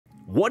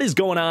What is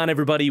going on,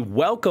 everybody?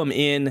 Welcome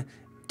in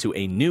to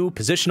a new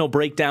positional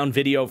breakdown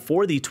video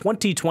for the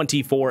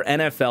 2024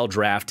 NFL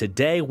Draft.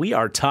 Today, we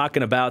are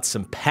talking about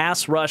some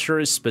pass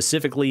rushers,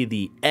 specifically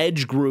the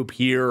edge group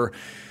here.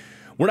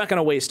 We're not going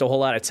to waste a whole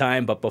lot of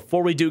time, but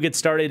before we do get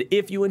started,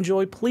 if you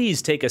enjoy,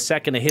 please take a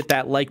second to hit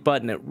that like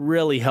button. It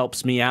really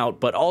helps me out.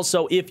 But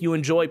also, if you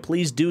enjoy,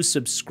 please do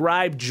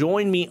subscribe.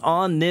 Join me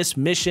on this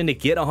mission to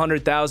get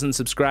 100,000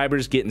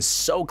 subscribers, getting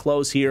so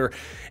close here,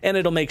 and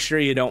it'll make sure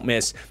you don't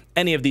miss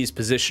any of these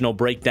positional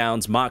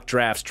breakdowns, mock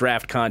drafts,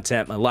 draft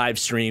content, my live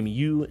stream,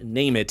 you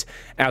name it,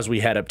 as we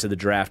head up to the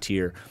draft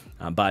here.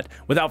 But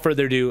without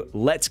further ado,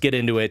 let's get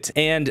into it.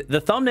 And the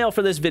thumbnail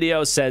for this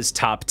video says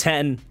top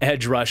 10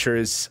 edge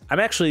rushers. I'm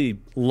actually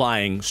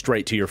lying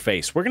straight to your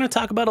face. We're going to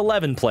talk about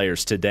 11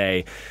 players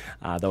today,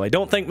 though I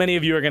don't think many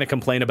of you are going to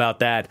complain about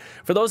that.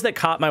 For those that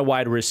caught my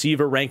wide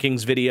receiver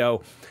rankings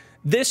video,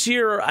 this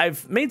year,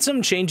 I've made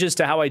some changes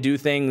to how I do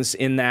things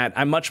in that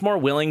I'm much more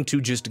willing to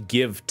just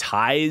give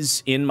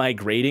ties in my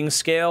grading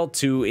scale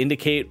to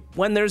indicate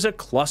when there's a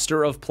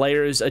cluster of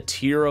players, a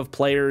tier of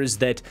players,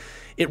 that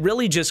it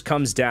really just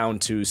comes down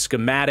to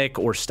schematic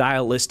or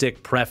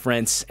stylistic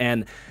preference.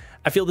 And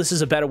I feel this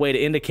is a better way to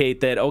indicate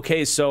that,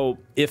 okay, so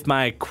if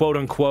my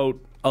quote-unquote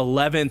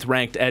 11th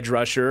ranked edge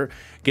rusher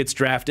gets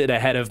drafted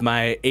ahead of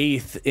my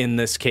 8th in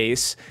this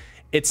case,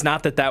 it's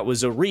not that that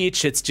was a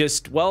reach. It's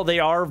just, well, they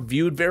are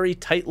viewed very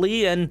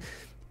tightly, and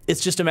it's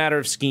just a matter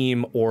of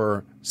scheme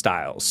or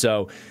style.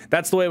 So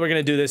that's the way we're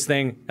going to do this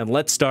thing. And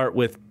let's start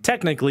with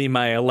technically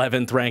my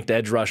 11th ranked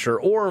edge rusher,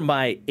 or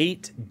my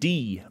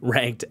 8D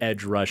ranked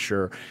edge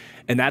rusher.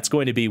 And that's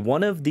going to be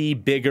one of the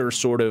bigger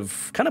sort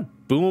of kind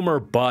of boom or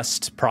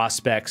bust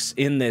prospects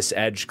in this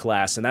edge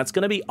class. And that's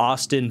going to be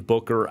Austin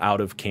Booker out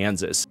of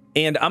Kansas.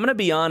 And I'm going to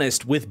be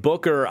honest, with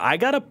Booker, I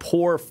got a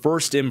poor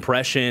first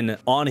impression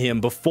on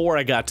him before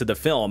I got to the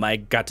film. I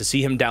got to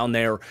see him down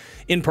there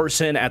in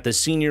person at the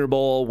Senior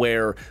Bowl,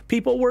 where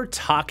people were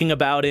talking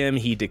about him.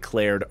 He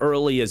declared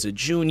early as a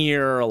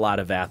junior, a lot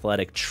of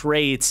athletic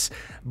traits.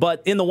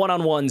 But in the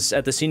one-on-ones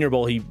at the Senior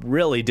Bowl, he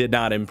really did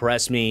not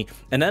impress me.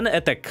 And then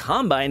at the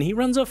Combine, he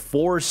runs a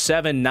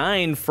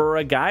 4.79 for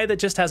a guy that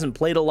just hasn't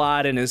played a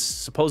lot and is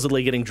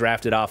supposedly getting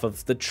drafted off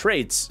of the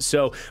traits.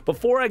 So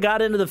before I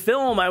got into the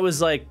film, I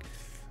was like,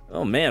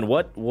 oh man,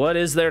 what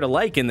is there to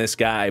like in this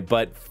guy?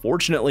 But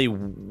fortunately,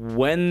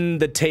 when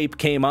the tape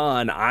came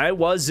on, I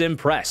was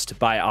impressed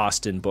by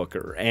Austin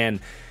Booker. And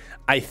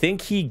I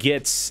think he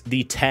gets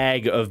the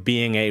tag of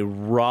being a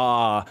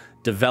raw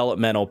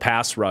developmental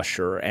pass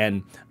rusher.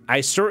 And I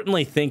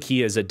certainly think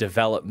he is a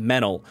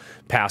developmental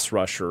pass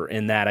rusher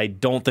in that I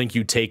don't think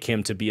you take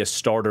him to be a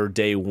starter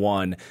day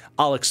one.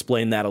 I'll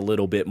explain that a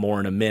little bit more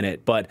in a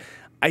minute, but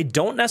I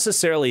don't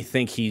necessarily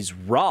think he's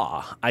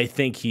raw. I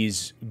think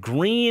he's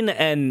green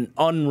and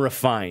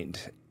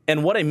unrefined.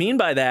 And what I mean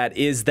by that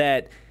is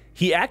that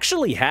he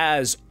actually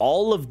has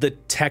all of the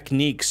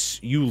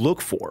techniques you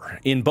look for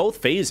in both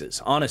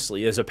phases,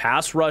 honestly. As a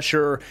pass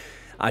rusher,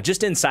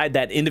 just inside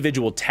that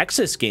individual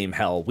Texas game,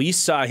 hell, we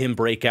saw him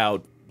break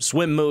out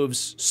swim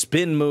moves,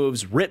 spin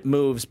moves, rip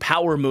moves,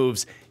 power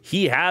moves.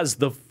 He has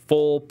the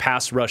full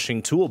pass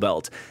rushing tool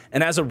belt.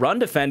 And as a run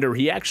defender,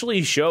 he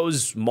actually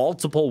shows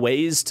multiple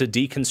ways to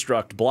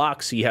deconstruct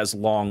blocks. He has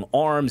long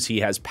arms.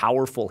 He has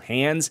powerful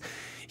hands.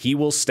 He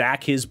will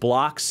stack his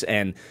blocks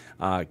and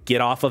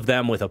get off of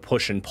them with a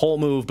push and pull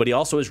move, but he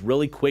also has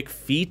really quick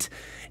feet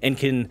and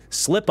can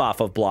slip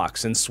off of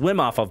blocks and swim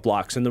off of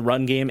blocks in the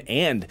run game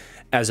and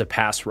as a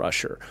pass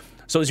rusher.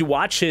 So as you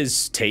watch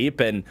his tape,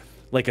 and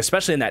like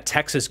especially in that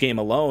Texas game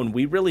alone,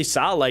 we really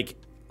saw like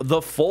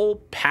the full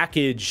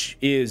package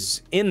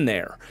is in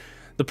there.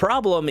 The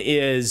problem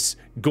is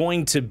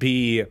going to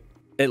be,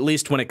 at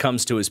least when it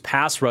comes to his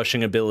pass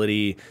rushing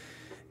ability,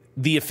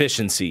 the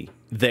efficiency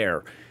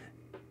there.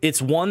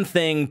 It's one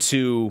thing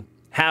to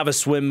have a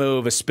swim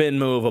move, a spin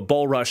move, a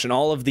bull rush, and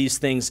all of these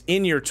things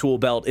in your tool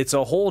belt. It's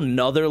a whole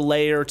nother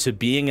layer to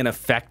being an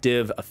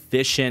effective,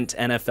 efficient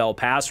NFL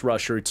pass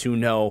rusher to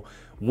know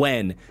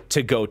when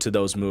to go to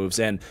those moves.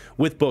 And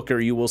with Booker,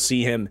 you will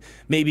see him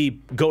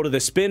maybe go to the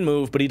spin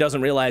move, but he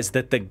doesn't realize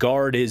that the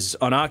guard is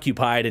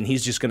unoccupied and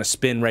he's just going to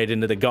spin right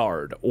into the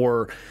guard.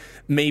 Or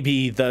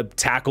maybe the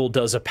tackle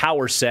does a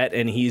power set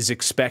and he's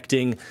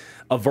expecting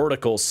a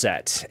vertical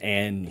set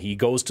and he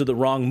goes to the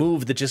wrong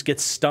move that just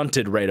gets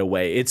stunted right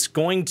away. It's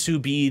going to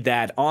be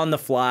that on the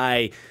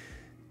fly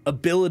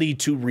ability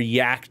to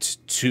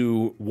react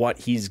to what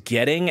he's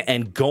getting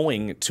and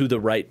going to the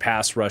right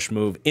pass rush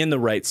move in the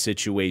right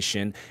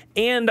situation.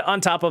 And on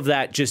top of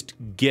that, just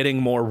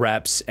getting more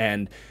reps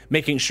and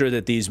making sure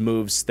that these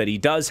moves that he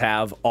does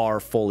have are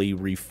fully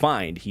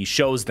refined. He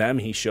shows them,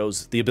 he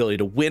shows the ability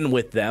to win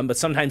with them, but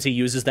sometimes he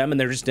uses them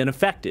and they're just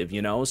ineffective,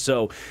 you know?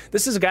 So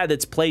this is a guy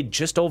that's played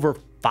just over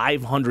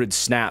 500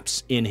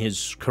 snaps in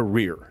his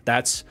career.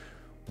 That's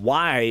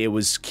why it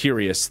was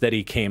curious that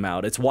he came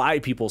out. It's why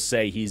people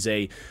say he's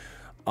a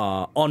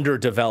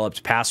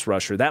underdeveloped pass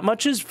rusher. That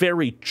much is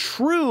very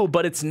true,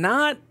 but it's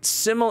not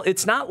similar.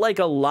 It's not like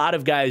a lot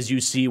of guys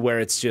you see where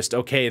it's just,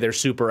 okay, they're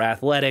super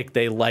athletic.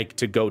 They like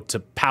to go to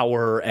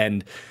power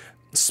and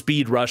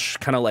speed rush,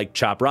 kind of like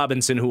Chop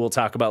Robinson, who we'll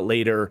talk about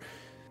later,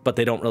 but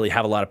they don't really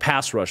have a lot of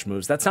pass rush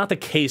moves. That's not the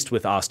case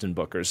with Austin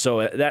Booker.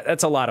 So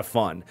that's a lot of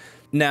fun.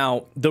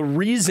 Now, the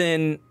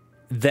reason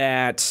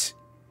that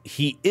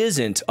he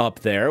isn't up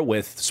there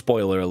with,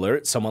 spoiler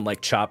alert, someone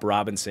like Chop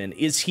Robinson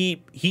is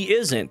he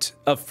isn't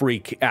a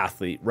freak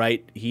athlete,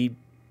 right? He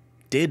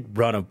did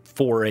run a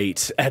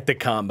 4.8 at the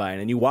combine,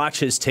 and you watch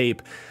his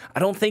tape, I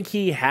don't think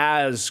he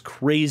has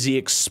crazy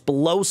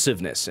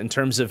explosiveness in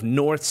terms of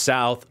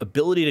north-south,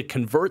 ability to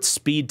convert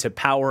speed to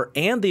power,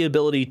 and the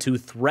ability to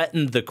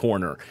threaten the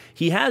corner.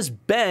 He has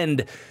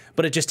bend,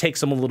 but it just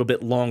takes him a little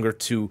bit longer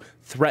to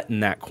threaten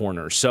that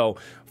corner. So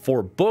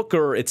for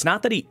Booker, it's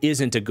not that he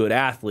isn't a good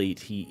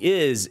athlete. He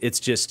is. It's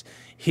just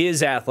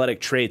his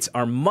athletic traits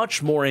are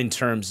much more in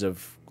terms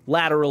of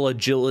lateral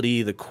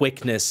agility, the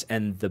quickness,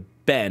 and the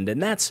bend.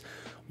 And that's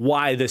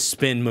why the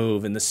spin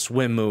move and the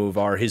swim move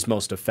are his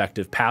most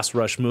effective pass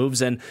rush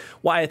moves, and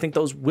why I think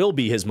those will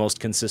be his most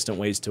consistent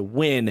ways to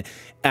win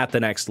at the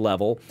next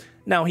level.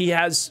 Now, he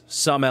has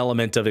some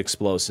element of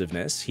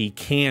explosiveness. He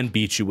can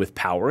beat you with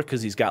power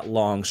because he's got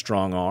long,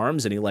 strong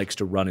arms, and he likes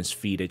to run his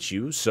feet at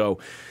you. So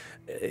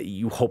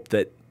you hope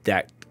that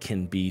that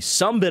can be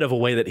some bit of a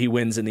way that he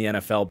wins in the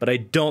NFL, but I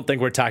don't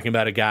think we're talking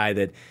about a guy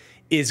that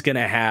is going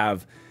to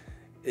have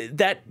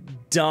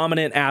that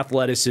dominant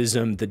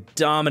athleticism, the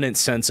dominant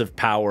sense of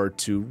power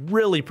to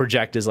really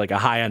project as like a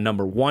high on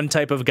number one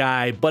type of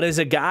guy, but as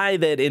a guy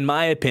that, in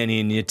my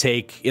opinion, you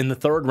take in the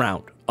 3rd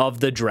round of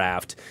the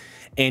draft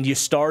and you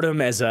start him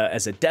as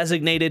a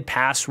designated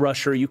pass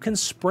rusher. You can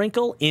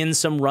sprinkle in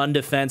some run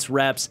defense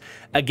reps.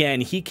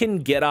 Again, he can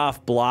get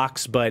off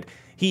blocks, but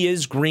he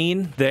is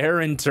green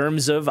there in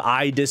terms of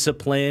eye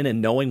discipline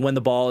and knowing when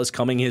the ball is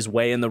coming his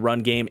way in the run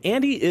game,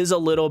 and he is a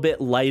little bit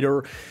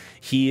lighter.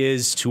 He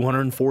is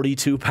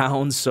 242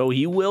 pounds, so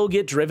he will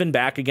get driven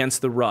back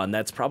against the run.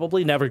 That's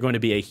probably never going to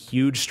be a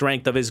huge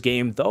strength of his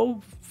game,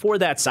 though for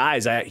that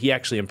size, he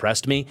actually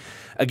impressed me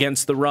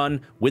against the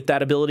run with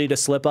that ability to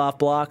slip off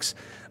blocks.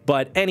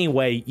 But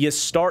anyway, you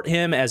start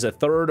him as a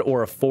 3rd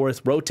or a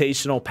 4th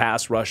rotational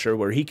pass rusher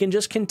where he can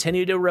just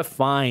continue to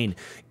refine,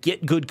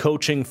 get good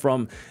coaching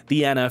from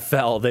the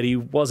NFL that he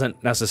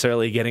wasn't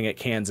necessarily getting at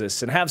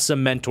Kansas, and have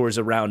some mentors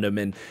around him.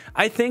 And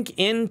I think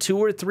in 2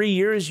 or 3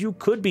 years, you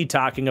could be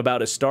talking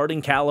about a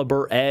starting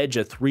caliber edge,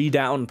 a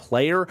 3-down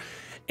player,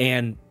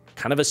 and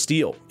kind of a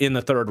steal in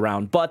the 3rd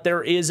round. But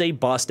there is a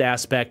bust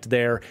aspect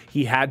there.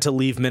 He had to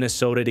leave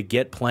Minnesota to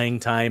get playing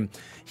time.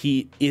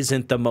 He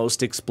isn't the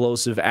most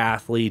explosive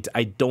athlete.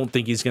 I don't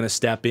think he's going to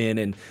step in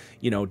and,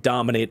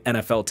 dominate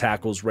NFL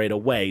tackles right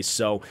away.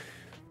 So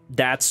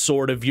that's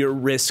sort of your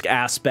risk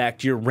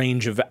aspect, your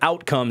range of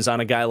outcomes on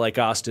a guy like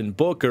Austin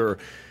Booker.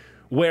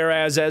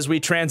 Whereas as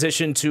we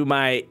transition to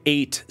my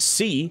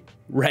 8C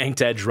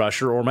ranked edge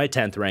rusher, or my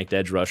 10th ranked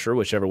edge rusher,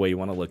 whichever way you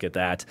want to look at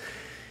that,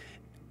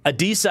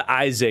 Adisa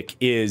Isaac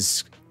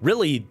is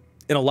really,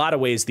 in a lot of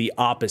ways, the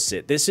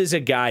opposite. This is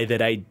a guy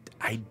that I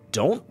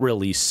don't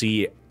really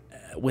see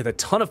with a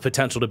ton of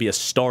potential to be a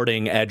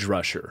starting edge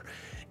rusher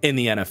in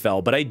the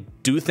NFL, but I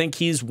do think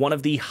he's one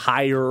of the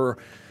higher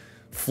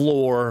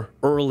floor,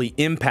 early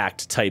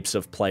impact types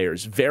of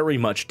players, very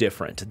much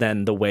different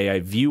than the way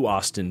I view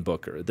Austin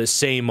Booker. The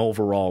same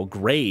overall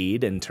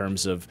grade in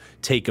terms of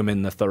take him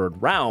in the 3rd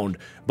round,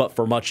 but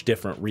for much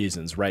different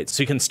reasons, right?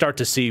 So you can start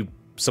to see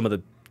some of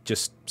the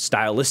just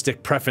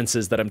stylistic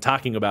preferences that I'm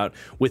talking about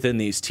within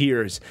these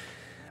tiers.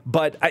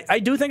 But I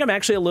do think I'm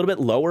actually a little bit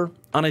lower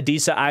on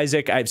Adisa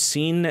Isaac. I've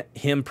seen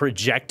him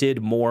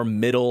projected more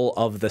middle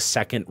of the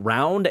 2nd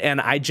round. And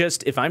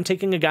if I'm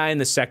taking a guy in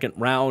the 2nd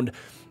round,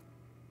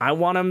 I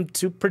want him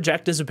to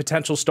project as a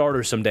potential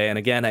starter someday. And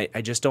again,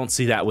 I just don't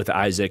see that with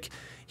Isaac.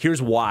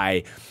 Here's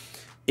why.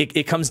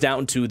 It comes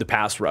down to the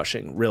pass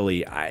rushing,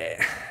 really.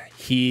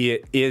 He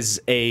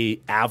is a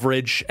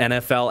average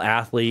NFL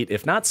athlete,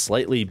 if not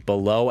slightly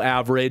below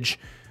average,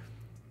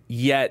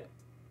 yet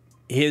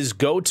his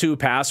go-to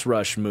pass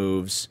rush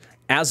moves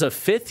as a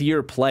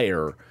 5th-year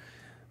player,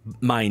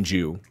 mind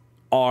you,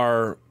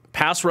 are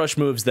pass rush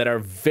moves that are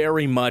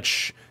very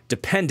much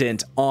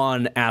dependent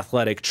on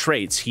athletic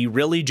traits. He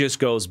really just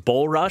goes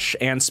bull rush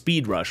and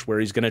speed rush, where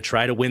he's going to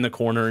try to win the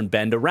corner and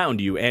bend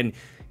around you. And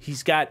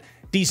he's got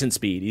decent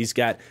speed, he's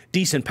got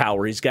decent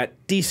power, he's got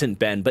decent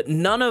bend, but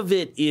none of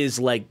it is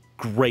like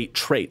great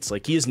traits.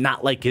 Like, he is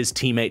not like his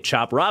teammate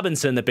Chop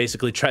Robinson that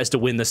basically tries to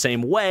win the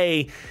same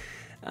way.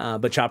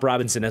 But Chop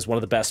Robinson has one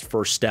of the best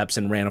first steps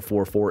and ran a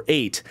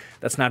 4.48.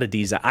 That's not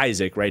Adisa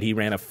Isaac, right? He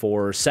ran a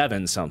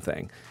 4.7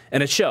 something,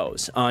 and it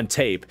shows on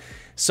tape.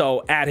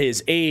 So at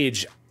his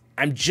age,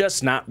 I'm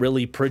just not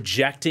really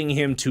projecting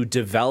him to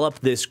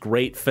develop this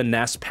great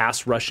finesse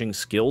pass rushing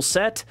skill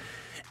set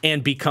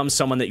and become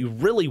someone that you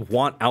really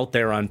want out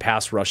there on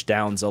pass rush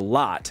downs a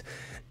lot.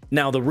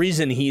 Now, the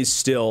reason he's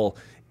still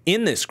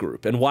in this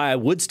group and why I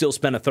would still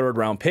spend a 3rd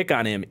round pick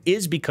on him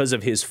is because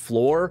of his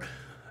floor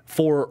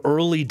for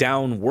early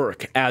down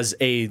work as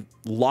a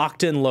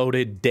locked and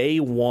loaded day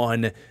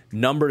one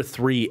number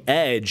 3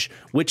 edge,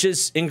 which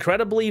is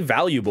incredibly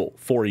valuable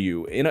for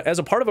you. As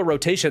a part of a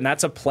rotation,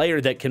 that's a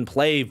player that can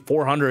play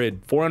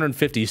 400,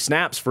 450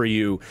 snaps for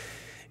you.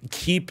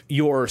 Keep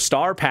your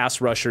star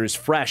pass rushers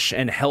fresh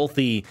and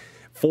healthy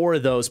for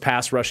those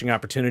pass rushing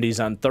opportunities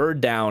on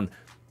third down,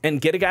 and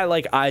get a guy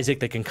like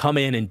Isaac that can come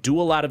in and do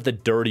a lot of the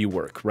dirty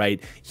work,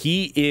 right?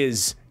 He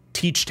is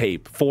teach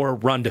tape for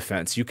run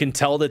defense. You can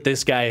tell that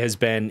this guy has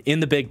been in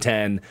the Big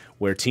Ten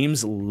where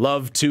teams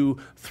love to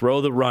throw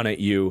the run at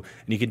you,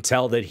 and you can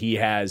tell that he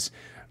has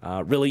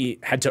really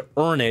had to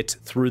earn it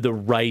through the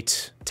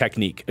right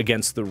technique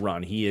against the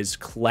run. He is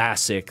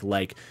classic,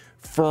 like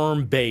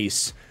firm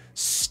base,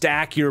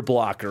 stack your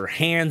blocker,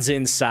 hands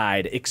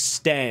inside,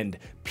 extend,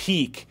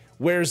 peek.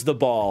 Where's the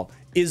ball?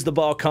 Is the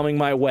ball coming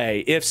my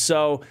way? If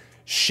so,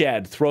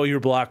 shed, throw your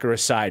blocker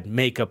aside,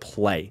 make a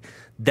play.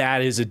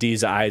 That is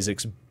Adisa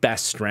Isaac's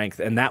best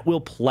strength, and that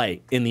will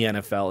play in the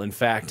NFL. In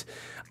fact,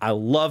 I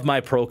love my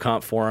pro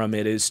comp for him.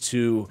 It is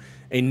to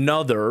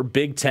another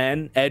Big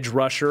Ten edge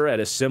rusher at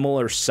a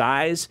similar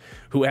size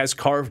who has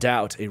carved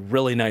out a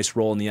really nice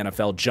role in the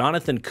NFL,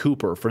 Jonathan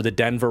Cooper for the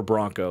Denver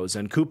Broncos.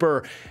 And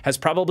Cooper has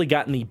probably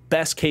gotten the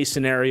best case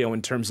scenario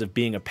in terms of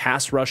being a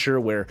pass rusher,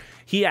 where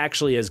he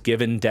actually has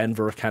given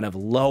Denver kind of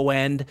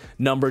low-end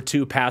number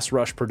 2 pass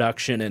rush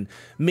production, and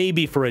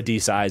maybe for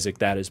Adisa Isaac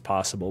that is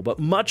possible. But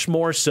much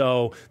more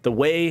so, the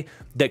way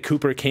that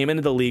Cooper came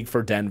into the league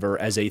for Denver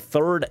as a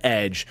third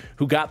edge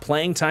who got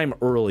playing time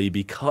early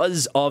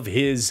because of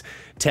his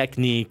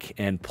technique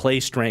and play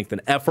strength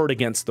and effort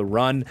against the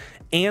run,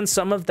 and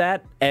some of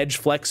that edge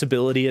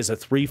flexibility as a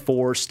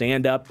 3-4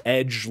 stand-up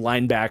edge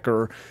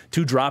linebacker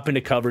to drop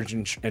into coverage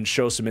and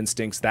show some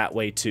instincts that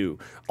way too.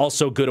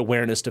 Also good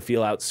awareness to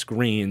feel out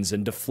screens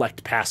and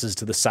deflect passes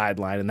to the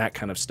sideline and that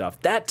kind of stuff.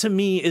 That to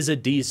me is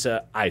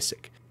Adisa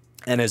Isaac.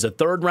 And as a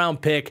third-round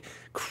pick,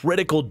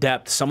 critical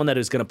depth, someone that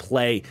is going to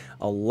play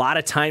a lot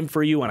of time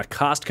for you on a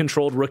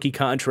cost-controlled rookie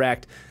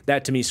contract,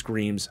 that to me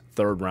screams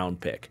third-round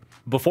pick.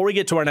 Before we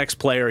get to our next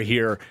player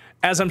here,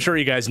 as I'm sure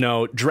you guys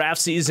know,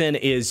 draft season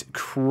is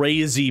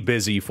crazy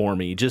busy for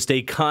me. Just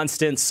a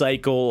constant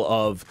cycle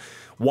of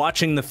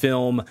watching the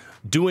film,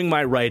 doing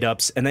my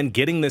write-ups, and then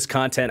getting this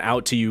content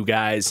out to you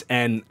guys.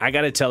 And I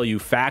got to tell you,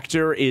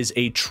 Factor is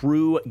a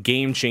true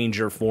game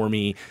changer for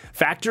me.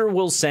 Factor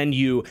will send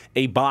you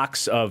a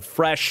box of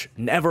fresh,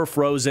 never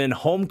frozen,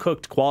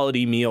 home-cooked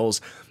quality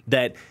meals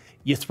that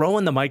you throw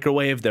in the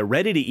microwave. They're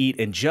ready to eat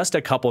in just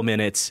a couple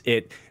minutes.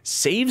 It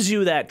saves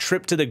you that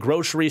trip to the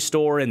grocery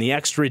store and the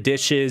extra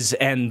dishes,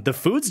 and the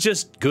food's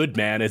just good,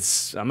 man.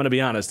 I'm going to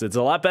be honest, it's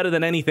a lot better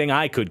than anything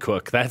I could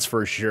cook, that's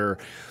for sure.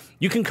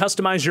 You can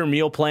customize your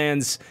meal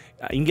plans.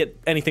 You can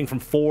get anything from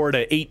 4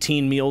 to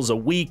 18 meals a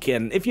week,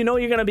 and if you know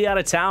you're going to be out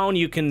of town,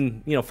 you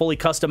can, fully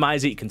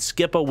customize it. You can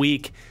skip a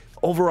week.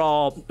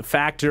 Overall,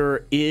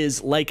 Factor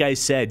is, like I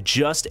said,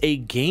 just a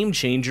game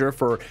changer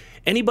for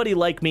anybody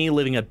like me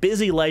living a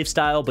busy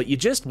lifestyle, but you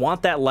just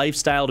want that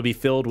lifestyle to be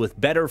filled with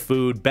better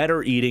food,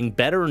 better eating,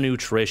 better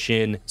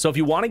nutrition. So if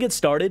you want to get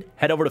started,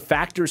 head over to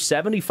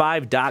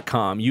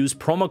factor75.com. Use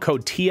promo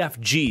code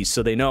TFG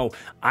so they know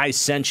I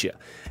sent you,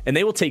 and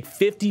they will take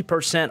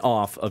 50%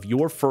 off of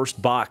your first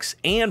box.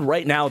 And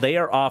right now they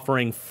are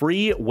offering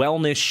free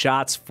wellness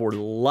shots for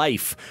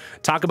life.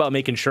 Talk about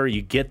making sure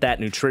you get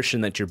that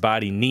nutrition that your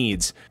body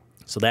needs.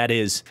 So that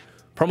is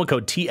promo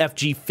code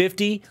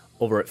TFG50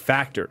 over at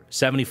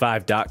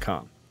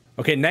factor75.com.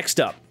 Okay, next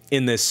up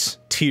in this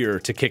tier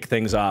to kick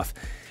things off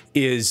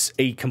is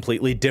a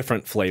completely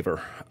different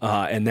flavor,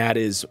 and that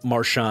is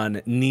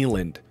Marshawn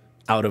Kneeland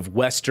out of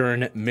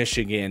Western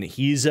Michigan.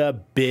 He's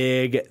a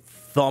big,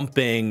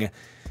 thumping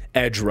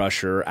edge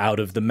rusher out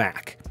of the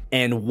MAC.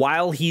 And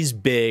while he's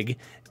big,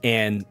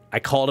 and I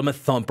called him a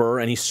thumper,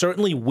 and he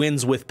certainly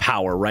wins with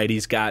power, right?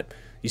 He's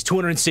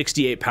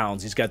 268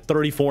 pounds. He's got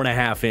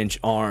 34.5-inch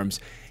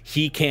arms.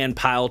 He can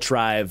pile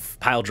drive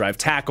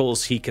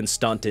tackles. He can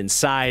stunt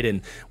inside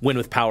and win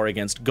with power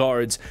against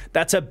guards.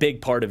 That's a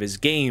big part of his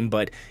game,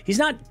 but he's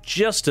not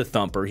just a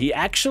thumper. He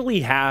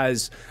actually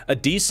has a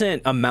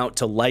decent amount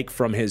to like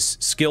from his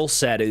skill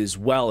set as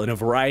well, in a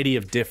variety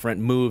of different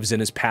moves in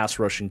his pass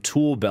rushing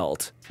tool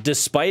belt.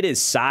 Despite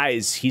his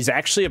size, he's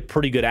actually a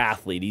pretty good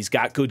athlete. He's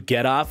got good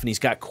get off and he's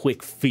got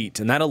quick feet,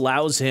 and that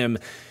allows him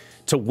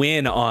to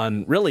win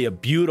on really a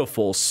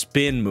beautiful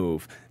spin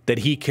move that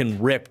he can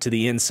rip to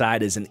the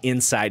inside as an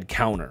inside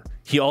counter.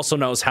 He also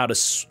knows how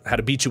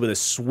to beat you with a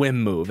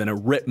swim move and a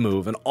rip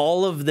move, and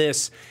all of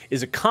this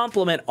is a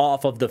complement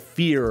off of the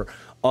fear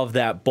of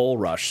that bull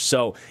rush.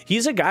 So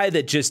he's a guy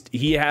that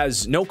he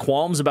has no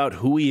qualms about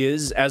who he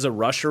is as a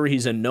rusher.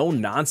 He's a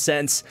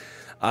no-nonsense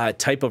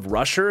type of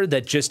rusher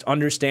that just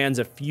understands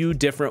a few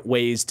different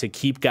ways to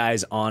keep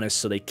guys honest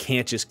so they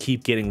can't just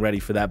keep getting ready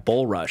for that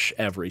bull rush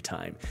every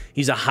time.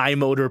 He's a high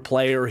motor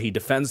player. He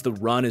defends the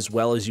run as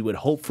well as you would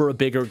hope for a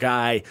bigger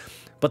guy.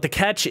 But the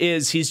catch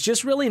is he's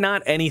just really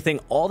not anything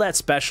all that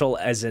special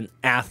as an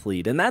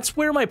athlete. And that's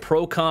where my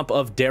pro comp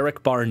of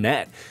Derek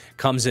Barnett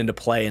comes into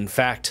play. In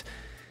fact,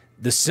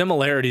 the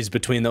similarities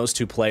between those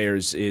two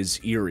players is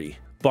eerie.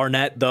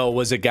 Barnett, though,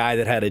 was a guy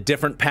that had a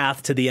different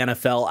path to the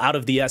NFL out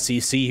of the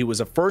SEC. He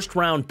was a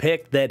first-round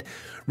pick that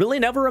really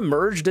never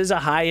emerged as a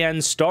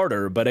high-end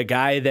starter, but a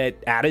guy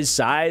that, at his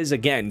size,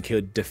 again,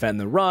 could defend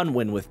the run,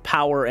 win with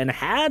power, and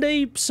had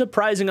a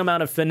surprising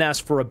amount of finesse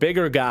for a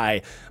bigger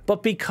guy.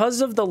 But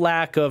because of the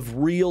lack of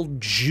real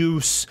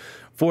juice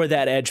for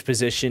that edge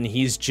position,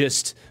 he's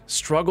just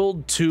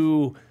struggled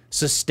to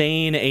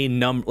sustain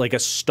a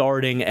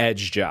starting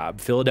edge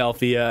job.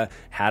 Philadelphia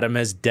had him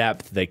as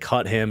depth. They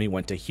cut him. He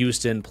went to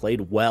Houston,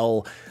 played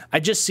well. I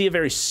just see a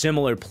very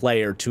similar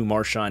player to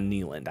Marshawn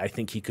Kneeland. I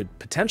think he could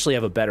potentially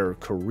have a better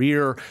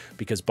career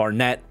because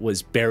Barnett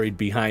was buried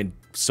behind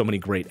so many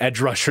great edge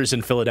rushers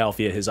in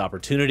Philadelphia. His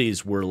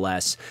opportunities were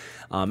less.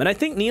 And I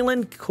think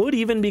Kneeland could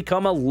even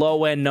become a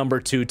low-end number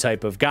 2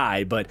 type of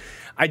guy, but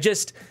I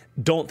just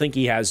don't think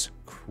he has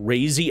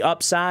crazy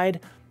upside.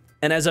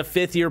 And as a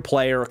fifth-year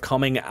player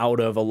coming out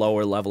of a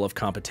lower level of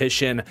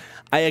competition,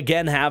 I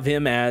again have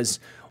him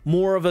as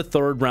more of a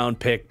third-round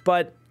pick,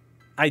 but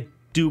I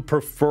do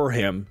prefer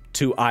him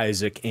to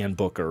Isaac and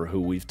Booker,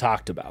 who we've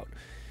talked about.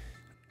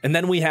 And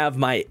then we have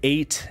my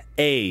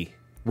 8A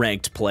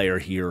ranked player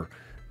here,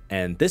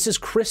 and this is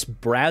Chris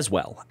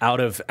Braswell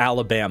out of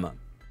Alabama.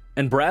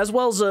 And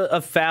Braswell's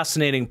a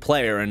fascinating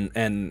player,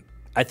 and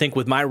I think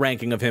with my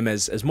ranking of him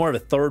as more of a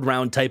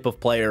third-round type of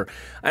player,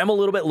 I'm a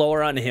little bit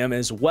lower on him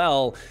as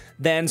well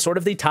than sort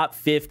of the top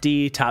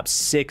 50, top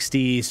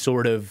 60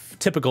 sort of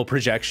typical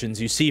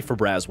projections you see for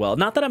Braswell.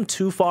 Not that I'm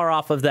too far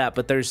off of that,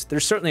 but there's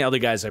certainly other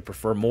guys I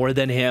prefer more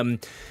than him.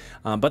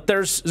 But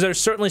there's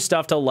certainly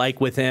stuff to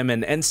like with him,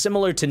 and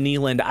similar to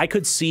Kneeland, I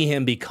could see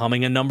him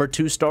becoming a number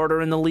 2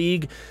 starter in the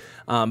league.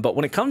 But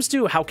when it comes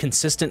to how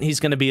consistent he's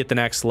going to be at the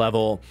next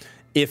level,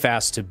 if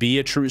asked to be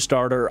a true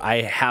starter,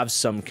 I have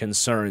some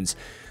concerns.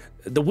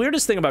 The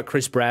weirdest thing about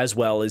Chris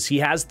Braswell is he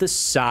has the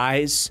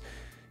size,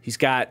 he's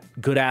got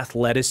good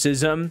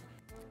athleticism,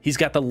 he's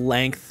got the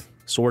length,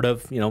 sort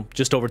of,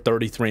 just over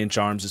 33-inch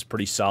arms is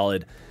pretty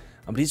solid.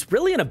 But he's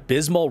really an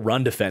abysmal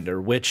run defender,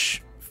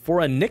 which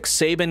for a Nick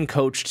Saban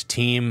coached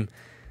team,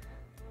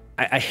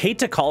 I hate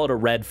to call it a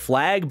red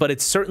flag, but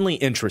it's certainly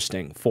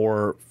interesting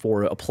for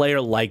a player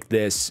like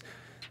this.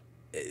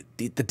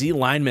 The D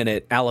linemen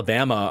at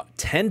Alabama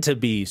tend to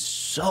be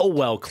so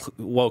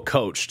well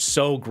coached,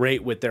 so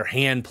great with their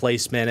hand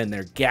placement and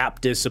their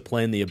gap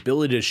discipline, the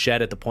ability to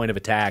shed at the point of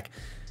attack.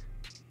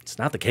 It's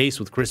not the case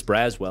with Chris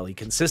Braswell. He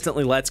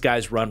consistently lets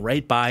guys run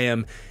right by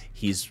him.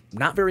 He's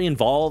not very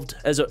involved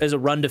as a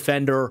run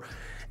defender.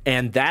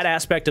 And that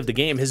aspect of the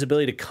game, his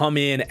ability to come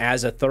in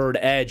as a third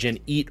edge and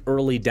eat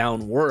early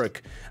down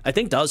work, I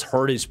think does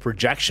hurt his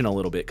projection a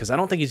little bit, because I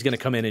don't think he's going to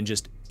come in and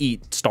just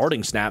eat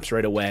starting snaps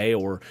right away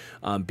or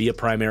be a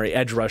primary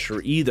edge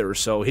rusher either.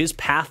 So his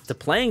path to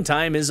playing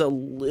time is a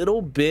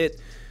little bit,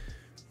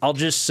 I'll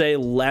just say,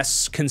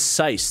 less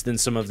concise than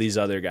some of these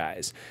other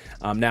guys.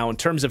 Now, in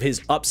terms of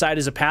his upside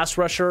as a pass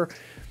rusher,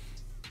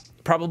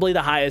 probably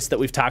the highest that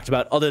we've talked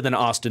about other than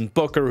Austin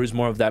Booker, who's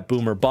more of that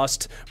boomer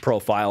bust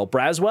profile.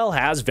 Braswell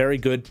has very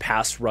good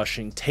pass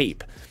rushing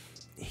tape.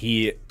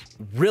 He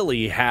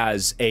really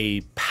has a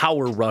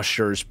power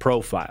rusher's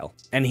profile,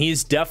 and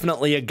he's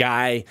definitely a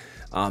guy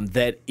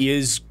that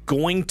is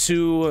going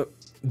to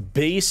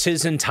base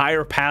his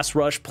entire pass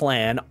rush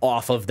plan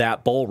off of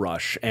that bull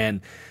rush.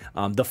 And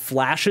the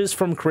flashes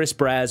from Chris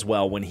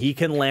Braswell when he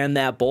can land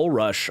that bull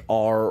rush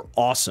are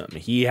awesome.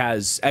 He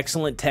has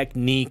excellent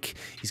technique.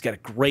 He's got a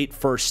great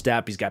first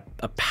step. He's got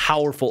a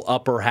powerful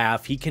upper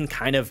half. He can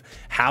kind of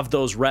have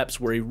those reps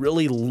where he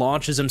really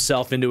launches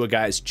himself into a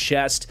guy's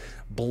chest,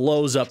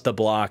 blows up the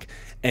block,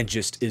 and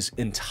just is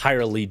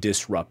entirely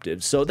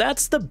disruptive. So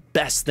that's the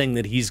best thing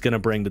that he's going to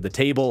bring to the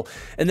table.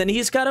 And then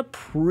he's got a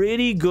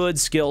pretty good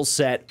skill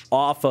set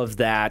off of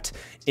that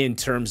in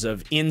terms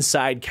of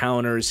inside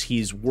counters.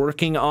 He's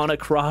working on a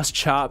cross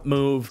chop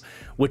move,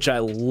 which I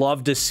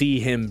love to see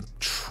him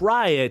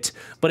try it,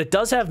 but it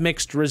does have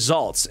mixed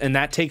results. And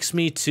that takes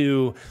me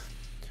to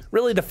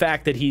really the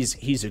fact that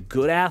he's a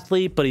good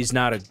athlete, but he's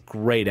not a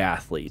great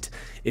athlete.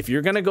 If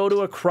you're going to go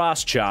to a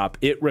cross chop,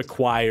 it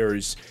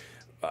requires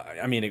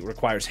it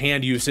requires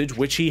hand usage,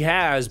 which he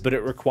has, but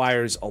it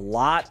requires a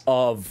lot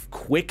of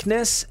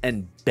quickness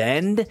and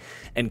bend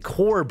and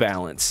core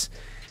balance.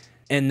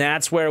 And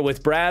that's where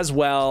with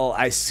Braswell,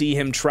 I see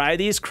him try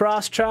these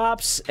cross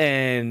chops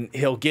and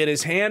he'll get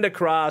his hand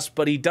across,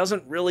 but he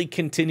doesn't really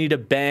continue to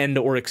bend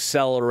or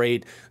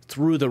accelerate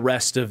through the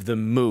rest of the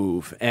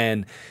move.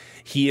 And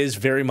he is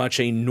very much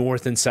a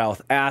north and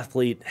south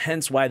athlete,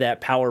 hence why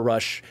that power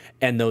rush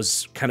and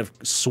those kind of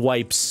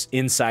swipes,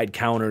 inside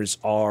counters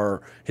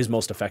are his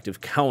most effective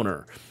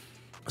counter.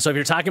 So if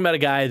you're talking about a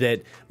guy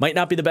that might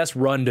not be the best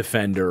run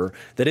defender,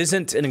 that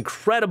isn't an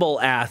incredible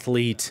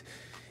athlete,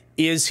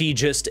 is he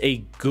just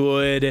a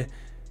good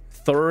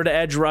third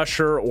edge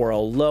rusher or a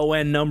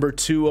low-end number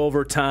 2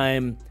 over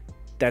time?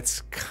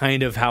 That's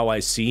kind of how I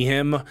see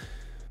him.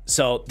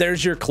 So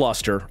there's your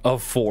cluster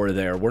of 4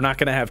 there. We're not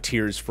going to have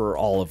tiers for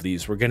all of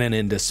these. We're getting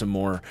into some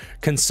more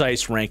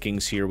concise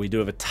rankings here. We do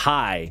have a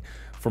tie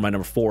for my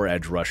number 4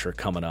 edge rusher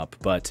coming up.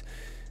 But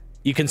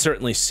you can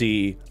certainly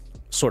see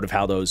sort of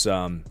how those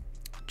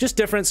just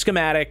different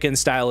schematic and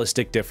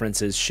stylistic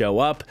differences show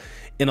up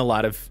in a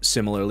lot of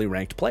similarly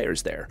ranked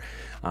players there.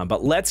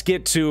 But let's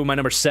get to my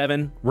number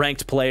 7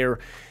 ranked player.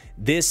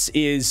 This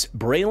is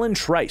Bralen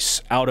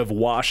Trice out of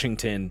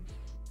Washington.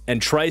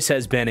 And Trice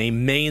has been a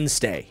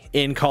mainstay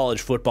in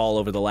college football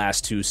over the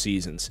last 2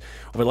 seasons.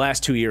 Over the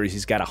last 2 years,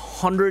 he's got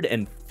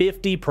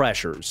 150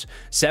 pressures,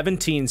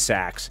 17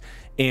 sacks,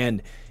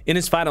 and in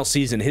his final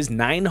season, his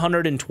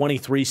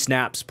 923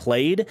 snaps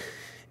played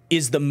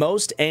is the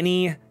most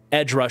any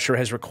edge rusher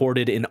has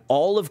recorded in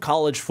all of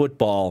college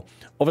football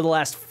over the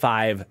last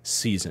 5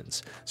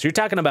 seasons. So you're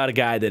talking about a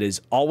guy that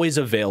is always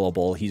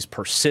available, he's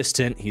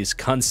persistent, he's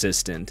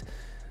consistent,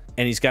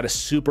 and he's got a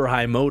super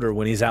high motor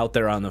when he's out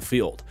there on the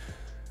field.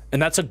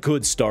 And that's a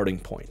good starting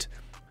point.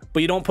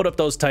 But you don't put up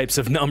those types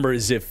of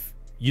numbers if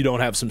you don't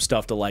have some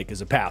stuff to like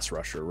as a pass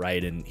rusher,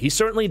 right? And he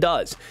certainly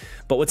does.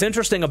 But what's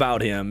interesting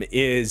about him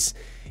is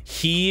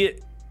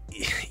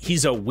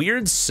he's a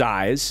weird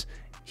size.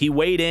 He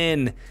weighed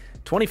in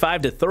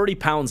 25 to 30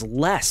 pounds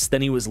less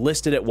than he was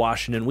listed at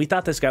Washington. We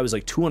thought this guy was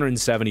like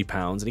 270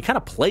 pounds, and he kind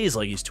of plays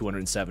like he's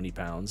 270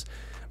 pounds.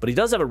 But he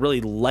does have a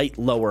really light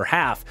lower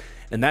half,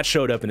 and that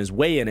showed up in his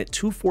weigh-in at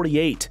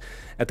 248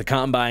 at the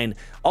combine.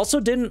 Also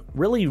didn't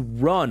really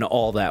run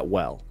all that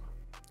well.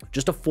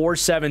 Just a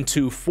 4.7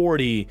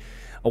 240,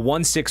 a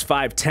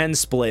 1.65 10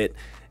 split.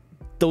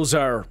 Those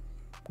are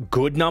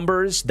good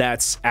numbers.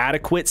 That's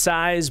adequate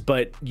size,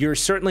 but you're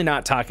certainly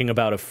not talking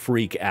about a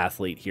freak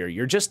athlete here.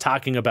 You're just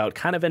talking about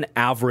kind of an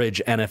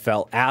average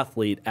NFL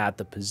athlete at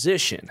the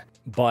position.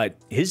 But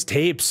his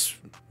tape's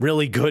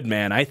really good,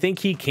 man. I think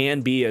he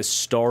can be a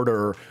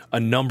starter, a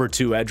number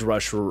 2 edge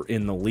rusher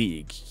in the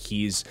league.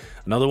 He's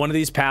another one of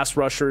these pass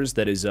rushers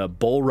that is a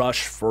bull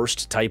rush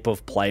first type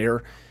of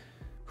player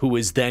who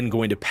is then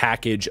going to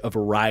package a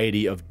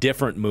variety of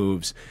different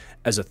moves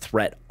as a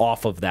threat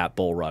off of that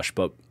bull rush.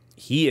 But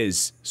he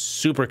is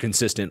super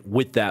consistent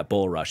with that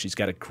bull rush. He's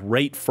got a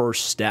great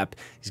first step.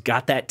 He's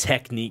got that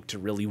technique to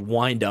really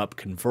wind up,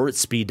 convert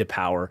speed to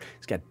power.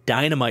 He's got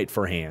dynamite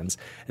for hands.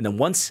 And then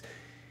once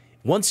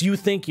you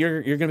think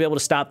you're going to be able to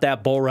stop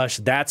that bull rush,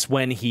 that's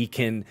when he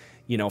can,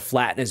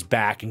 flatten his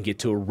back and get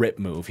to a rip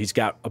move. He's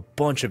got a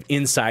bunch of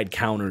inside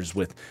counters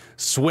with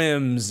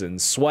swims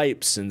and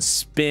swipes and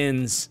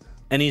spins.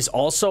 And he's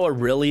also a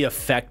really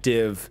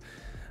effective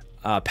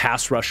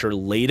pass rusher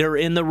later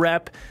in the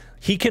rep.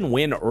 He can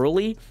win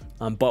early,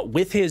 but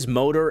with his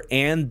motor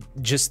and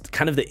just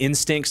kind of the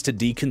instincts to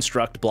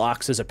deconstruct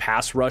blocks as a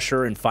pass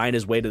rusher and find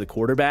his way to the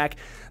quarterback,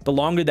 the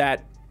longer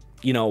that,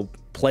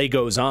 play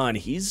goes on,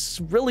 he's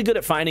really good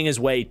at finding his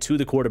way to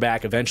the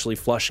quarterback, eventually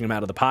flushing him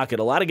out of the pocket.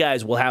 A lot of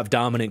guys will have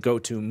dominant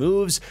go-to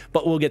moves,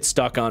 but will get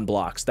stuck on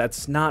blocks.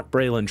 That's not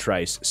Bralen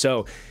Trice.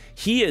 So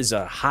he is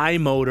a high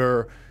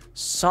motor,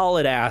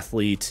 solid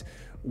athlete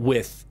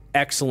with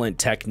excellent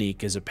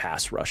technique as a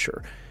pass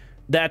rusher.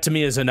 That to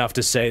me is enough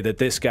to say that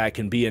this guy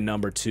can be a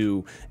number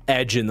 2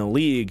 edge in the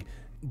league.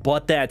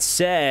 But that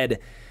said,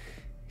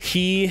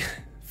 he,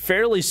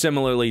 fairly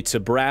similarly to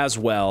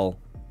Braswell,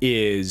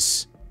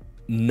 is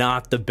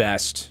not the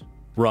best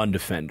run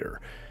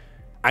defender.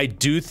 I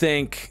do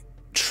think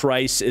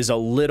Trice is a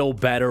little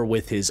better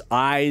with his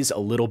eyes, a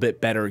little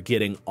bit better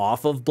getting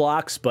off of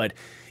blocks, but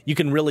you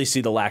can really see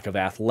the lack of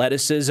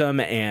athleticism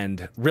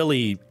and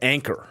really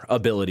anchor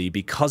ability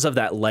because of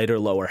that lighter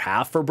lower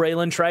half for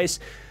Bralen Trice.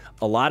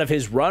 A lot of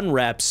his run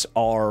reps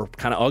are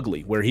kind of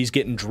ugly, where he's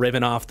getting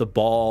driven off the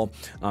ball.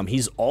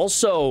 He's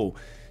also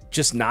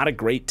just not a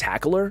great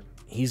tackler.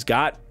 He's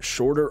got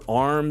shorter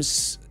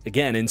arms.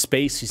 Again, in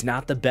space, he's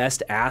not the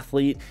best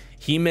athlete.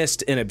 He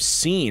missed an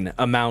obscene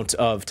amount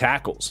of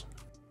tackles,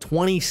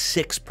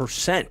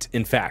 26%,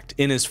 in fact,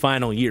 in his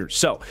final year.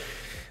 So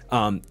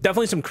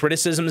definitely some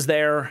criticisms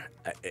there,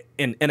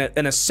 and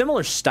a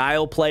similar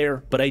style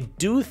player, but I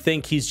do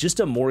think he's just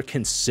a more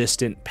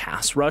consistent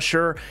pass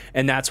rusher,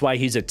 and that's why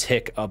he's a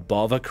tick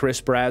above a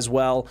Chris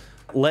Braswell.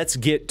 Let's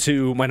get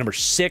to my number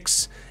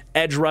 6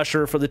 edge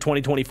rusher for the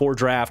 2024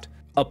 draft.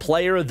 A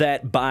player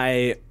that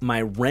by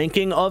my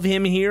ranking of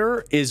him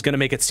here is going to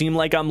make it seem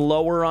like I'm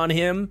lower on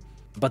him,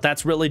 but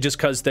that's really just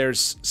because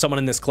there's someone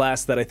in this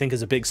class that I think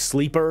is a big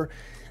sleeper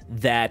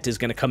that is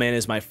going to come in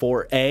as my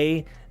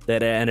 4A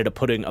that I ended up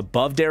putting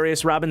above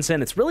Darius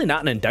Robinson. It's really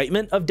not an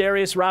indictment of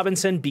Darius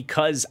Robinson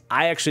because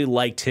I actually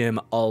liked him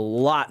a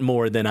lot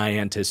more than I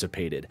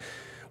anticipated.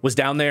 Was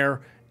down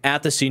there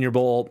at the Senior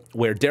Bowl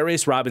where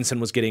Darius Robinson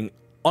was getting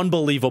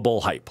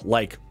unbelievable hype.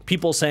 Like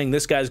people saying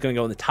this guy's going to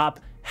go in the top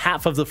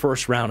half of the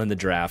first round in the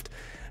draft.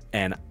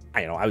 And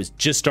I was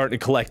just starting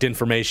to collect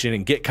information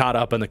and get caught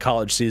up in the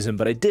college season,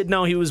 but I did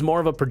know he was more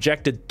of a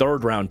projected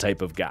 3rd round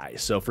type of guy.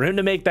 So for him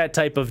to make that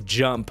type of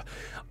jump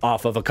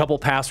off of a couple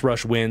pass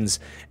rush wins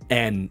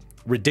and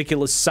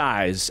ridiculous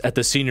size at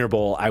the Senior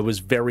Bowl, I was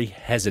very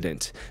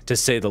hesitant, to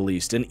say the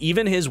least. And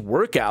even his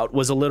workout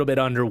was a little bit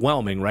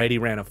underwhelming, right? He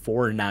ran a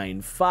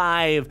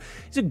 4.95.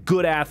 He's a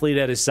good athlete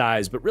at his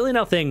size, but really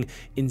nothing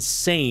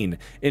insane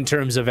in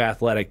terms of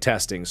athletic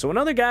testing. So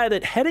another guy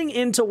that heading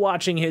into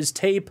watching his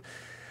tape,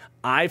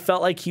 I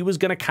felt like he was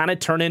going to kind of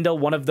turn into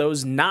one of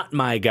those not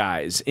my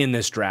guys in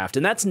this draft.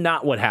 And that's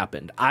not what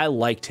happened. I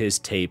liked his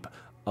tape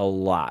a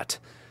lot.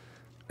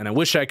 And I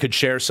wish I could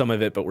share some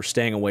of it, but we're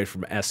staying away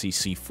from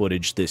SEC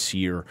footage this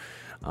year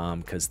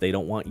because they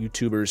don't want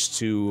YouTubers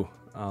to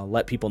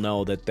let people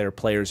know that their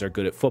players are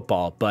good at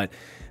football. But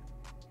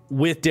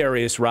with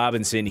Darius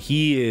Robinson,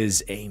 he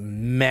is a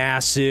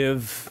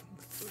massive,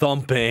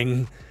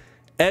 thumping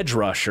edge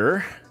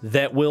rusher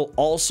that will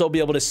also be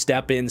able to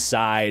step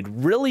inside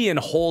really and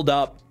hold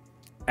up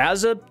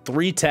as a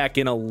 3-tech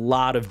in a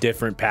lot of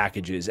different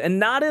packages. And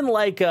not in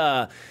like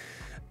a,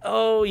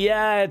 oh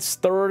yeah, it's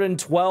 3rd and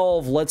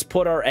 12, let's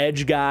put our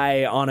edge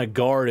guy on a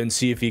guard and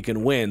see if he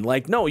can win.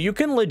 Like, no, you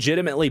can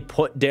legitimately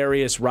put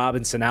Darius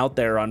Robinson out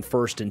there on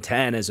 1st and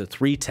 10 as a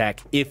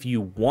 3-tech if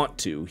you want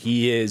to.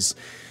 He is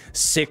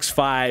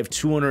 6'5",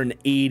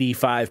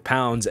 285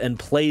 pounds, and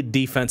played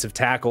defensive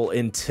tackle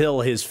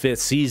until his 5th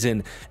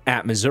season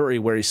at Missouri,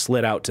 where he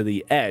slid out to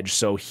the edge.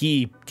 So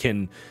he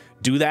can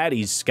do that.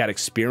 He's got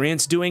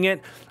experience doing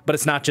it, but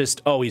it's not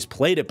just, oh, he's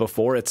played it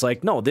before. It's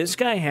like, no, this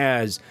guy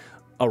has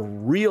a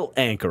real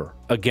anchor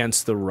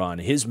against the run.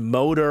 His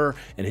motor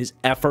and his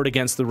effort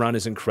against the run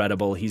is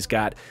incredible. He's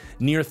got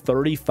near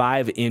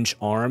 35-inch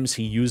arms.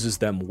 He uses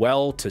them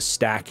well to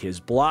stack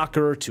his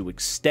blocker, to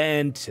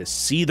extend, to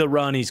see the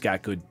run. He's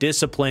got good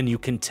discipline. You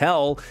can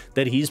tell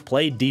that he's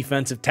played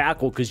defensive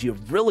tackle because you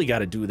really got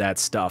to do that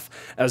stuff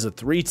as a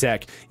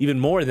 3-tech,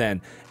 even more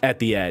than at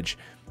the edge.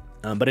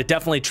 But it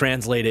definitely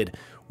translated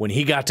when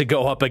he got to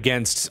go up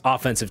against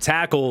offensive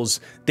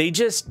tackles. They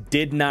just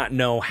did not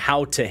know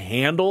how to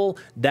handle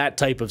that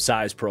type of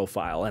size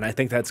profile. And I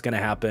think that's going to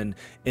happen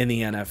in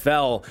the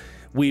NFL.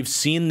 We've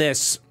seen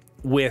this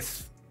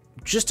with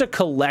just a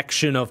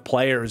collection of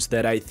players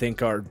that I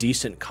think are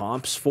decent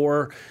comps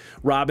for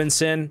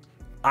Robinson.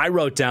 I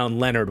wrote down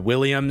Leonard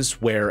Williams,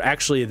 where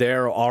actually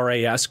their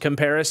RAS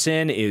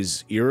comparison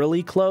is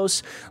eerily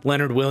close.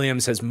 Leonard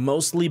Williams has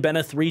mostly been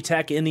a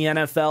 3-tech in the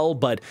NFL,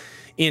 but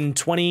in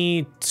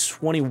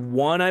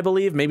 2021, I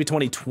believe, maybe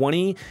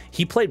 2020,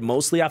 he played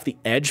mostly off the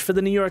edge for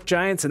the New York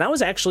Giants, and that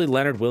was actually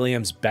Leonard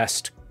Williams'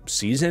 best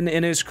season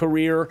in his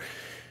career.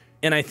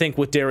 And I think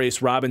with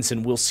Darius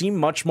Robinson, we'll see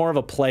much more of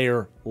a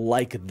player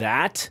like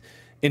that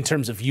in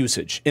terms of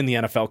usage in the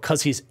NFL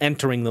because he's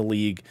entering the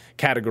league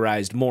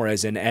categorized more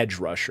as an edge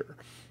rusher.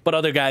 But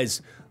other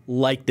guys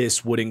like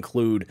this would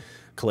include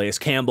Calais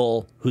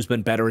Campbell, who's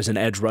been better as an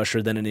edge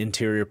rusher than an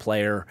interior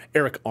player,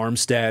 Eric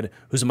Armstead,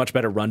 who's a much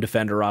better run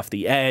defender off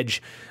the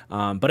edge.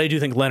 But I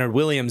do think Leonard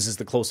Williams is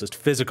the closest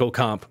physical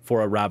comp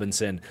for a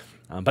Robinson.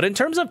 But in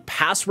terms of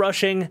pass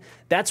rushing,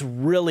 that's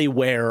really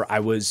where I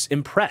was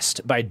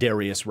impressed by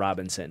Darius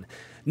Robinson.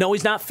 No,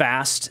 he's not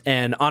fast,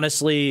 and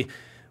honestly,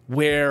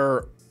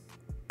 where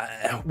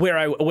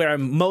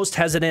I'm most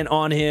hesitant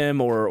on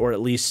him, or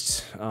at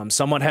least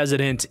somewhat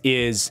hesitant,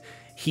 is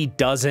he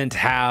doesn't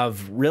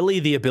have really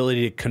the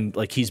ability to,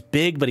 like, he's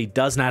big, but he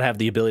does not have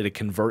the ability to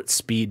convert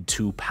speed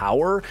to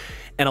power.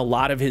 And a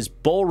lot of his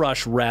bull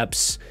rush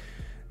reps,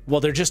 well,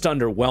 they're just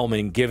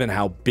underwhelming given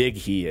how big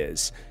he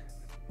is.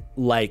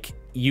 Like,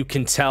 you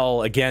can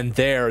tell again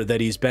there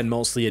that he's been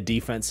mostly a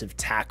defensive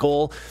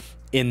tackle,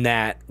 in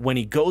that when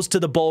he goes to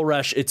the bull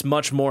rush, it's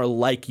much more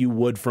like you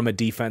would from a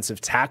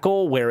defensive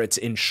tackle, where it's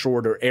in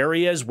shorter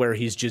areas, where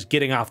he's just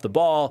getting off the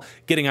ball,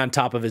 getting on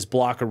top of his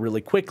blocker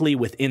really quickly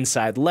with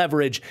inside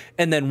leverage,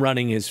 and then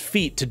running his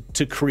feet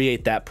to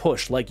create that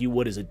push like you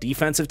would as a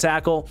defensive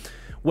tackle.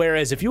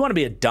 Whereas if you want to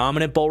be a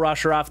dominant bull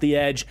rusher off the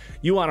edge,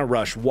 you want to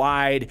rush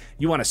wide,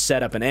 you want to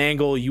set up an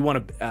angle, you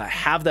want to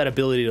have that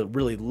ability to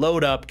really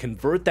load up,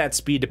 convert that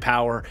speed to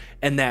power,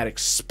 and that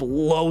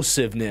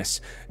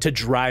explosiveness to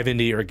drive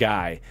into your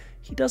guy.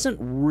 He doesn't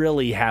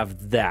really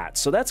have that.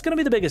 So that's going to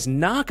be the biggest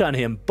knock on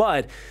him.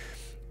 But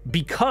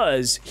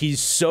because he's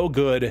so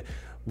good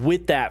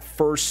with that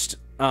first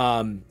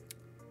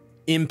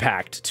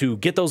impact to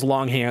get those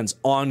long hands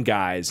on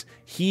guys,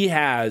 he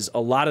has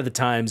a lot of the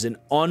times an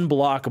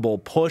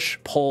unblockable push,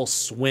 pull,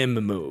 swim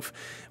move.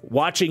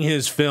 Watching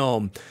his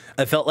film,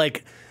 I felt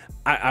like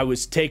I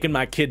was taking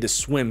my kid to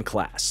swim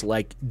class.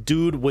 Like,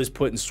 dude was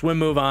putting swim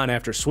move on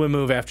after swim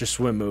move after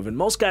swim move, and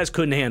most guys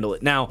couldn't handle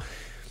it. Now,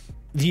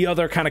 the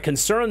other kind of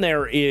concern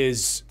there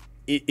is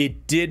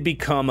it did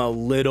become a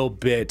little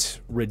bit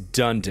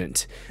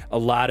redundant. A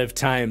lot of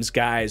times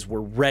guys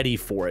were ready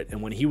for it,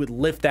 and when he would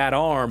lift that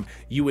arm,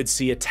 you would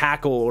see a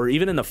tackle, or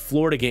even in the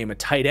Florida game, a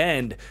tight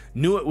end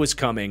knew it was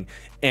coming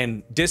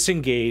and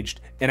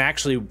disengaged and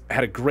actually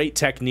had a great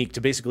technique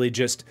to basically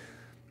just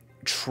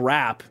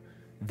trap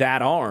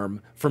that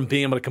arm from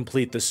being able to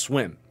complete the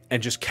swim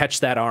and just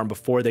catch that arm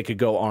before they could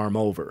go arm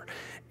over.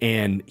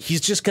 And he's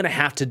just going to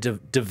have to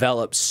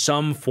develop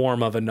some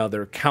form of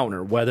another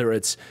counter, whether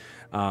it's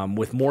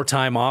with more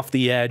time off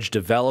the edge,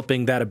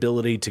 developing that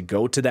ability to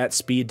go to that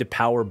speed to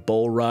power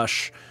bull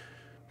rush.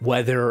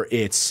 Whether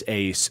it's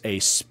a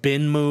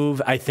spin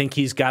move, I think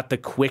he's got the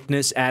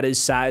quickness at his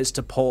size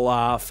to pull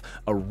off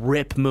a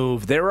rip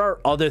move. There are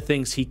other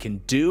things he can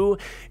do.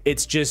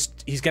 It's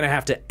just he's going to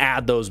have to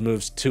add those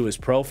moves to his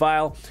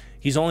profile.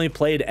 He's only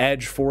played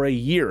edge for a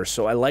year,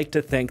 so I like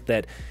to think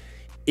that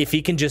if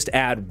he can just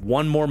add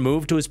one more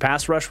move to his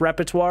pass rush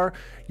repertoire,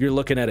 you're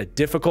looking at a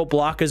difficult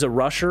block as a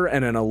rusher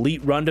and an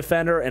elite run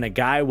defender and a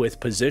guy with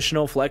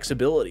positional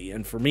flexibility.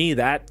 And for me,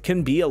 that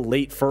can be a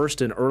late first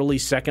and early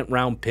second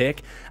round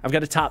pick. I've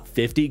got a top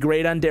 50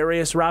 grade on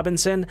Darius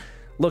Robinson.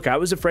 Look, I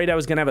was afraid I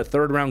was going to have a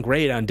third round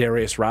grade on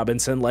Darius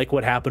Robinson, like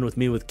what happened with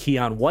me with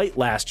Keon White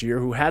last year,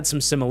 who had some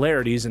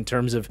similarities in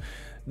terms of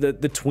the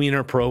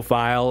tweener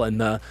profile and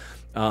the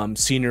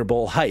Senior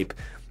Bowl hype.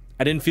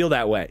 I didn't feel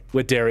that way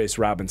with Darius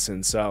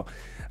Robinson, so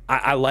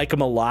I like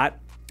him a lot,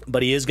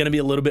 but he is going to be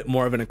a little bit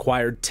more of an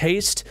acquired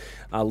taste,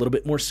 a little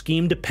bit more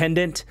scheme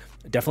dependent.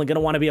 Definitely going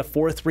to want to be a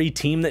 4-3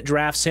 team that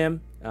drafts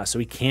him, so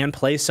he can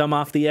play some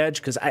off the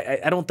edge, because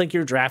I don't think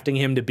you're drafting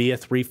him to be a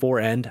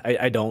 3-4 end.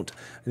 I don't.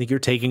 I think you're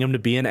taking him to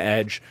be an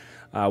edge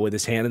with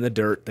his hand in the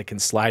dirt that can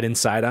slide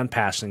inside on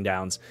passing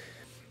downs.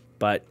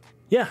 But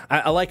yeah,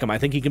 I like him. I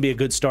think he can be a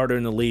good starter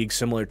in the league,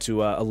 similar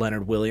to a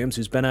Leonard Williams,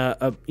 who's been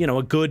a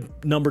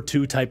good number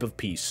 2 type of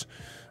piece.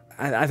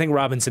 I think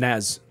Robinson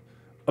has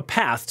a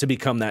path to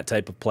become that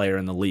type of player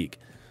in the league.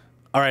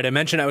 All right, I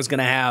mentioned I was going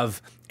to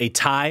have a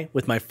tie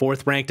with my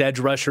 4th ranked edge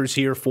rushers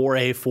here,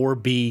 4A,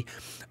 4B.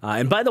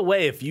 And by the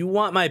way, if you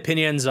want my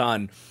opinions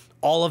on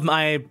all of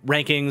my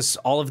rankings,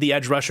 all of the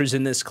edge rushers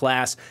in this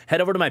class,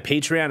 head over to my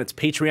Patreon. It's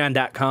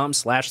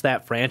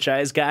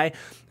patreon.com/thatfranchiseguy.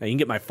 You can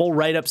get my full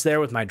write-ups there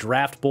with my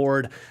draft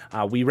board.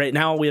 Right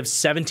now we have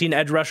 17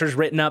 edge rushers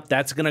written up.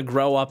 That's going to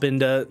grow up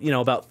into,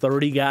 about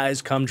 30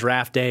 guys come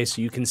draft day,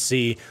 so you can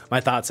see my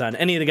thoughts on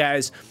any of the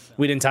guys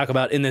we didn't talk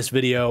about in this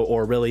video,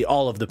 or really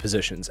all of the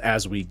positions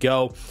as we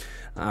go.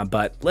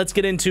 But let's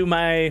get into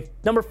my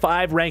number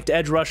 5 ranked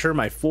edge rusher,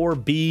 my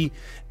 4B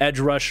edge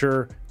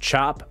rusher,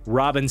 Chop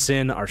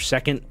Robinson, our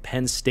second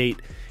Penn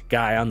State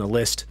guy on the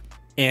list.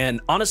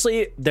 And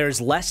honestly, there's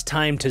less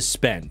time to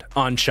spend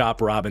on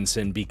Chop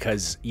Robinson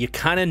because you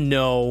kind of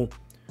know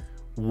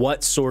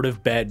what sort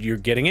of bed you're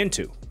getting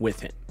into with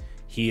him.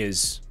 He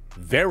is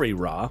very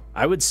raw.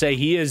 I would say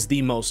he is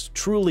the most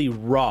truly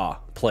raw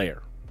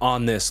player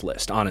on this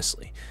list,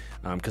 honestly,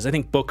 because I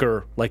think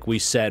Booker, like we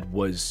said,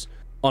 was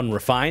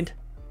unrefined.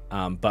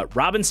 But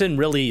Robinson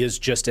really is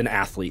just an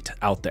athlete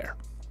out there.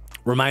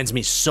 Reminds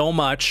me so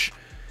much,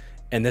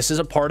 and this is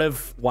a part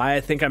of why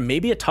I think I'm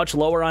maybe a touch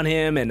lower on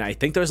him, and I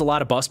think there's a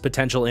lot of bust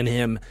potential in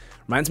him.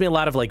 Reminds me a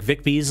lot of like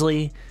Vic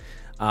Beasley,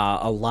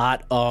 a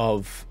lot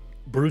of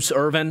Bruce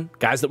Irvin,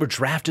 guys that were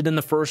drafted in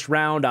the first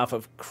round off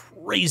of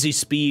crazy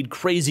speed,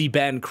 crazy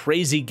bend,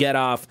 crazy get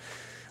off,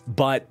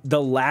 but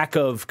the lack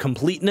of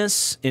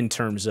completeness in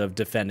terms of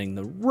defending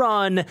the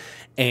run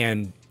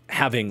and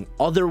having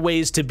other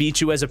ways to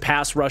beat you as a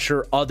pass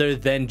rusher other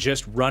than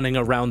just running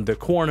around the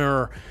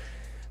corner,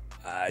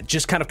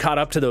 just kind of caught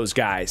up to those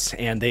guys,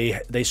 and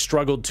they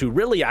struggled to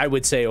really, I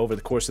would say, over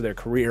the course of their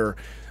career,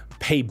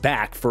 pay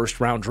back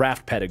first round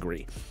draft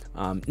pedigree.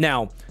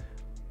 Now,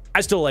 I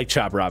still like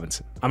Chop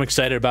Robinson. I'm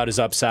excited about his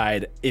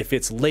upside. If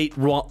it's late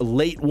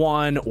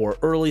 1 or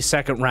early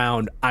 2nd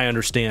round, I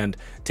understand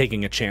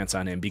taking a chance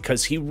on him,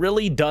 because he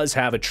really does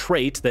have a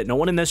trait that no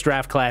one in this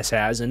draft class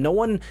has, and no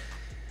one,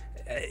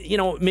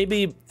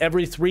 maybe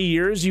every 3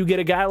 years you get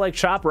a guy like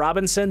Chop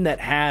Robinson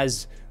that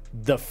has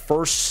the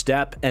first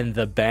step and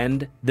the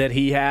bend that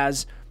he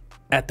has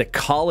at the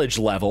college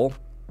level.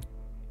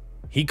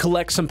 He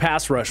collects some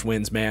pass rush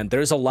wins, man.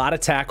 There's a lot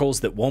of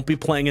tackles that won't be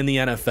playing in the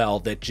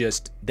NFL that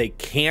they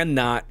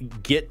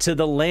cannot get to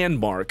the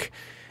landmark.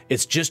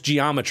 It's just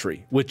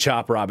geometry with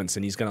Chop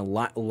Robinson. He's going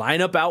to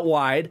line up out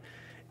wide,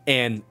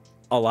 and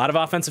a lot of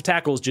offensive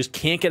tackles just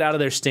can't get out of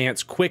their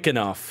stance quick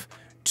enough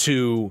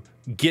to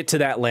get to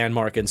that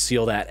landmark and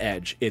seal that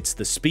edge. It's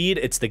the speed,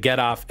 it's the get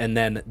off, and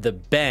then the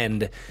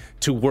bend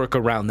to work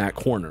around that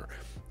corner.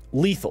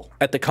 Lethal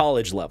at the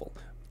college level.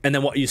 And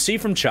then what you see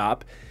from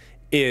Chop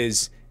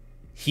is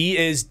he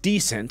is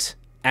decent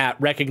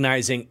at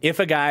recognizing if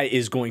a guy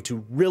is going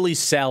to really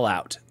sell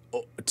out,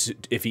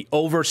 if he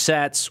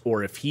oversets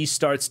or if he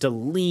starts to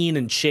lean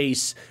and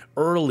chase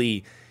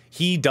early.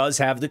 He does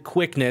have the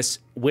quickness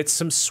with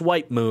some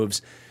swipe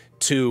moves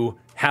to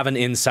have an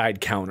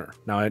inside counter.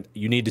 Now,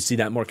 you need to see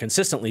that more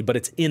consistently, but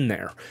it's in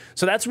there.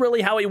 So that's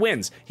really how he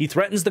wins. He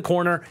threatens the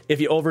corner.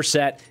 If you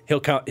overset,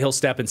 he'll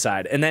step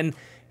inside. And then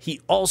he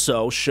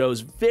also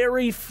shows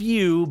very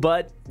few,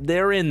 but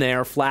they're in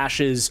there,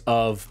 flashes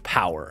of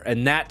power.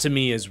 And that, to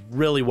me, is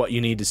really what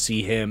you need to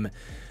see him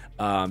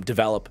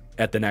develop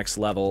at the next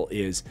level,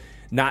 is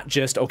not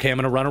just, okay, I'm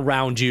going to run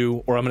around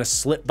you or I'm going to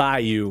slip by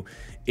you.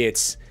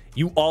 It's,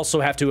 you also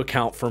have to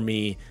account for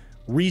me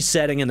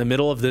resetting in the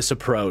middle of this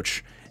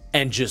approach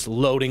and just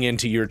loading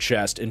into your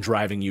chest and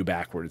driving you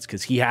backwards,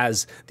 because he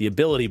has the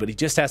ability, but he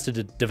just has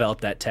to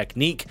develop that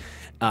technique.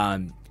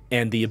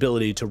 and the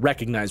ability to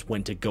recognize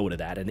when to go to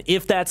that. And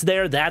if that's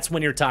there, that's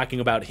when you're talking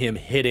about him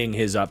hitting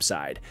his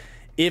upside.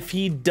 If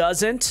he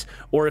doesn't,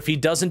 or if he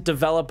doesn't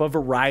develop a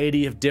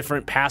variety of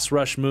different pass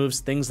rush moves,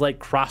 things like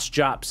cross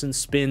chops and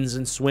spins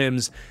and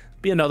swims,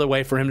 be another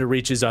way for him to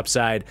reach his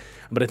upside.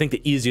 But I think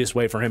the easiest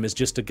way for him is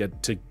just to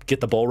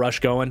get the bull rush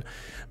going.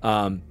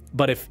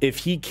 But if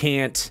he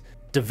can't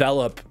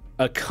develop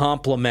a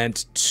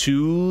complement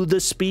to the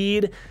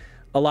speed,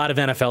 a lot of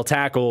NFL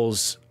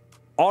tackles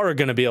are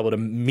going to be able to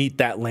meet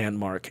that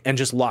landmark and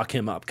just lock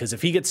him up. Because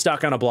if he gets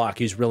stuck on a block,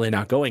 he's really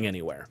not going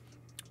anywhere.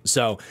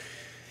 So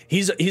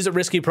he's a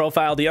risky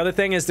profile. The other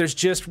thing is there's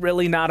just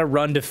really not a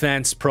run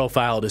defense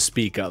profile to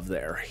speak of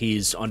there.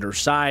 He's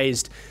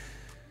undersized.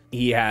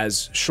 He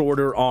has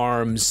shorter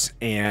arms.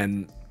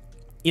 And,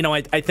 you know,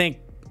 I think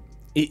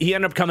he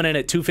ended up coming in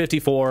at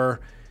 254.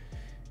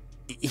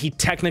 He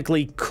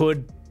technically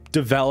could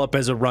develop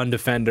as a run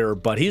defender,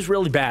 but he's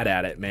really bad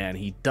at it, man.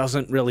 He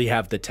doesn't really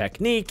have the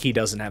technique. He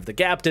doesn't have the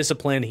gap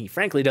discipline. He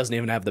frankly doesn't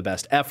even have the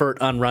best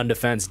effort on run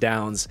defense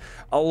downs.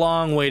 A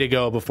long way to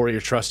go before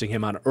you're trusting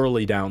him on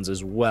early downs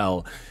as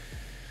well.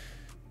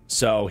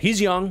 So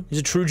he's young. He's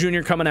a true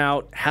junior coming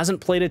out.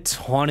 Hasn't played a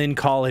ton in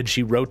college.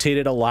 He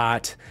rotated a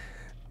lot.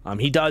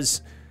 He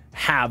does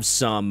have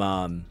some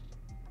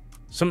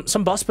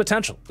bust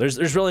potential.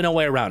 There's really no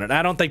way around it.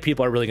 I don't think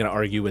people are really going to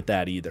argue with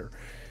that either.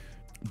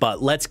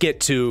 But let's get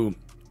to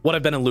what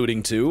I've been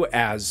alluding to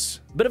as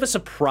a bit of a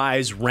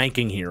surprise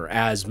ranking here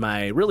as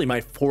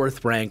my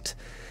fourth ranked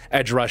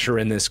edge rusher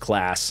in this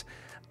class.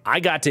 I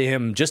got to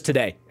him just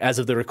today as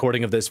of the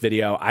recording of this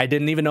video. I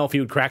didn't even know if he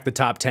would crack the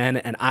top 10,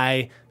 and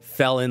I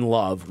fell in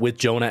love with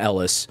Jonah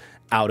Elliss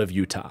out of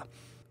Utah.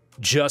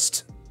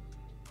 Just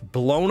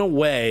blown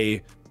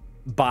away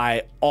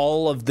by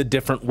all of the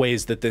different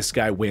ways that this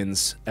guy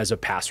wins as a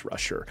pass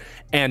rusher.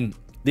 And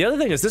the other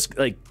thing is this,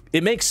 like,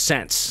 it makes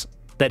sense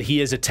that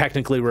he is a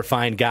technically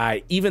refined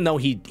guy, even though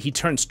he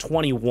turns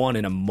 21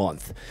 in a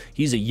month.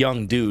 He's a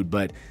young dude,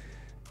 but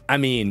I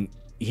mean,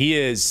 he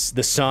is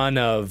the son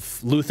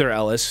of Luther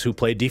Ellis, who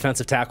played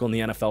defensive tackle in the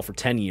NFL for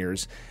 10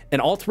 years,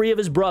 and all three of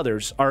his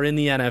brothers are in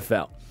the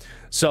NFL.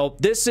 So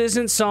this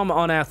isn't some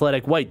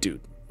unathletic white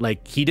dude.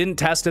 Like, he didn't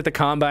test at the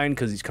combine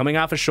because he's coming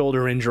off a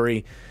shoulder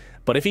injury,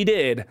 but if he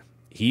did,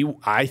 he,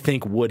 I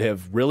think, would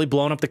have really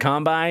blown up the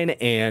combine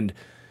and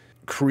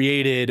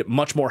created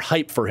much more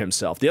hype for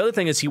himself. The other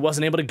thing is he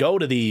wasn't able to go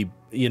to the,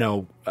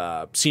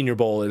 Senior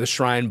Bowl or the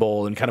Shrine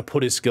Bowl and kind of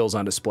put his skills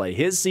on display.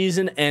 His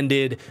season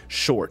ended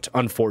short,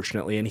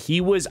 unfortunately, and he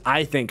was,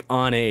 I think,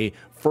 on a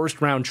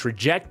first-round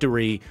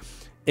trajectory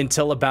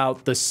until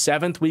about the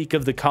 7th week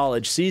of the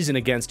college season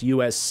against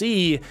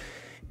USC.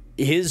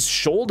 His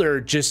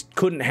shoulder just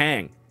couldn't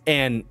hang,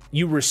 and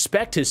you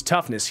respect his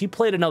toughness. He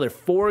played another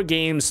 4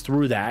 games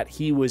through that.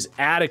 He was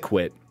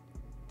adequate,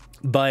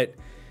 but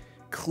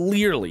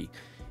clearly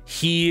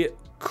he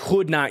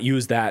could not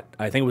use that.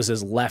 I think it was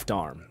his left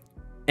arm.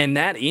 And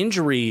that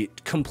injury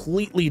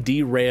completely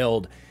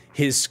derailed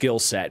his skill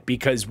set,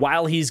 because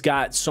while he's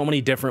got so many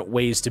different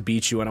ways to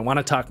beat you, and I want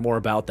to talk more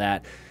about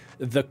that,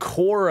 the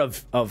core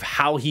of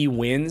how he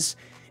wins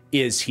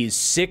is he's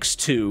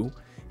 6'2".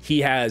 He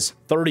has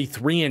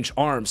 33-inch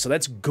arms, so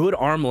that's good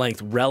arm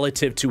length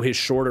relative to his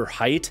shorter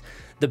height.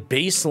 The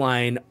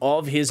baseline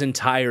of his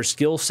entire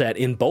skill set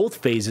in both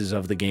phases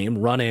of the game,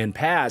 run and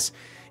pass,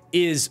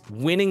 is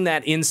winning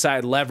that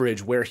inside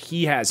leverage where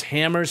he has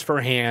hammers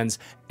for hands,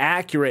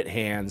 accurate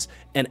hands,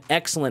 and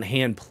excellent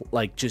hand,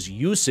 like, just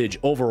usage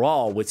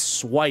overall with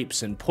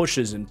swipes and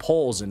pushes and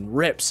pulls and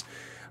rips.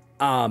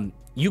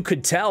 You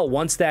could tell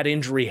once that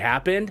injury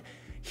happened,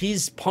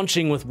 he's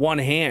punching with one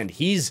hand.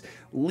 He's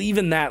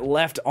leaving that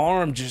left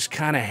arm just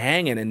kind of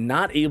hanging and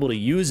not able to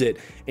use it.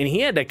 And he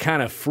had to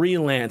kind of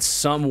freelance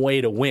some way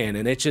to win.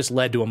 And it just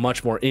led to a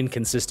much more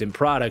inconsistent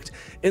product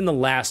in the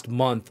last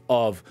month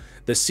of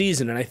the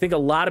season. And I think a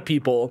lot of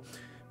people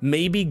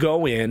maybe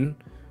go in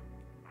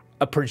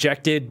a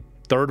projected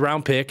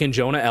 3rd-round pick in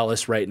Jonah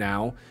Elliss right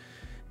now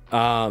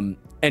and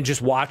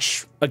just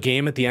watch a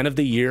game at the end of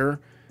the year,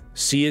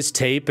 see his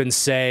tape and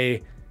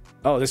say,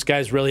 oh, this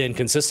guy's really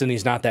inconsistent.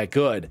 He's not that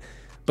good.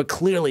 But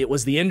clearly it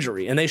was the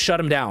injury, and they shut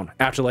him down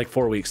after like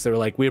 4 weeks. They were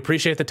like, we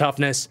appreciate the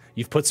toughness.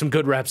 You've put some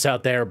good reps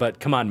out there, but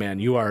come on, man,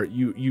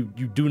 you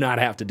do not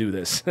have to do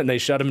this. And they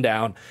shut him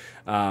down.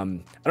 I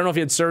don't know if he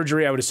had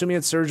surgery. I would assume he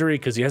had surgery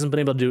because he hasn't been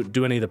able to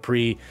do any of the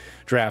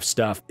pre-draft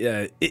stuff.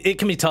 It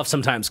can be tough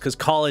sometimes because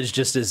college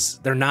just is,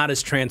 they're not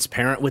as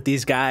transparent with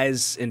these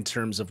guys in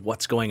terms of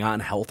what's going on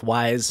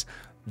health-wise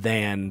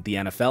than the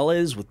NFL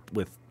is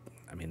with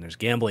I mean, there's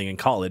gambling in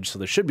college, so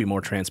there should be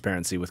more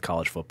transparency with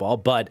college football,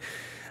 but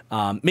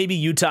maybe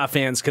Utah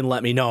fans can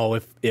let me know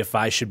if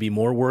I should be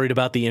more worried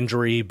about the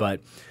injury. But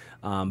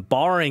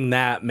barring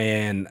that,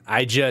 man,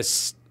 I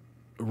just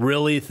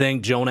really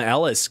think Jonah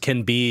Elliss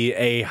can be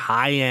a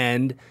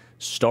high-end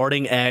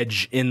starting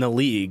edge in the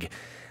league.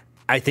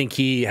 I think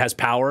he has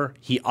power.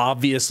 He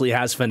obviously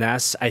has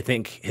finesse. I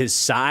think his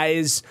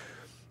size,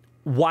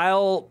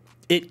 while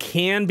It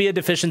can be a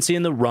deficiency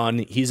in the run.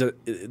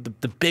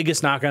 The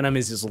biggest knock on him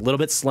is he's a little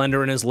bit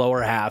slender in his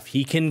lower half.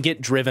 He can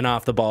get driven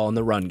off the ball in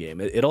the run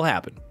game. It'll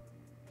happen.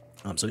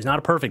 So he's not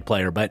a perfect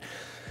player, but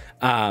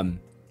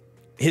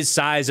his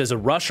size as a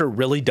rusher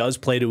really does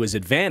play to his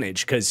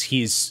advantage because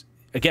he's,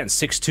 again,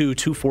 6'2",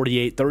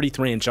 248,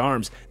 33-inch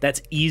arms.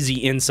 That's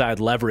easy inside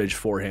leverage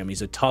for him.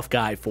 He's a tough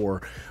guy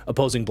for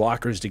opposing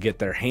blockers to get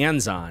their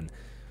hands on.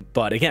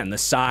 But again, the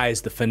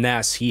size, the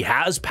finesse, he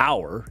has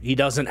power. He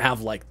doesn't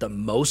have like the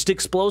most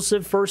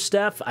explosive first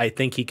step. I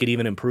think he could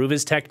even improve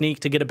his technique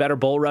to get a better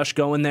bull rush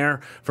going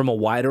there from a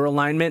wider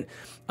alignment.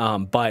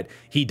 But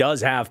he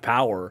does have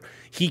power.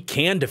 He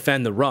can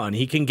defend the run.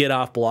 He can get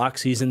off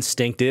blocks. He's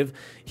instinctive.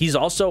 He's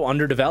also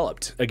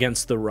underdeveloped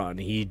against the run.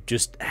 He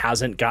just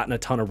hasn't gotten a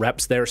ton of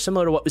reps there.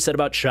 Similar to what we said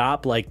about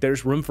Chop, like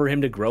there's room for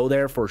him to grow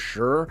there for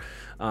sure.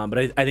 But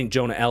I think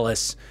Jonah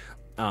Ellis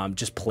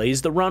just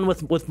plays the run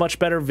with much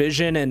better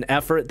vision and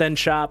effort than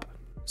Chop.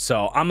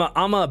 So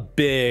I'm a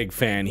big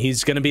fan.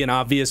 He's going to be an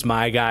obvious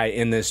my guy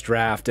in this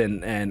draft,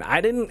 and I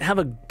didn't have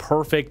a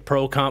perfect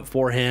pro comp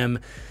for him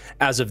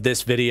as of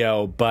this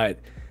video,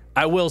 but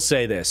I will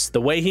say this. The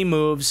way he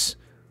moves,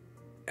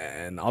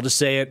 and I'll just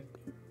say it,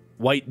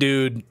 white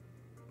dude,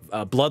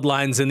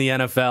 bloodlines in the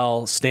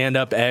NFL,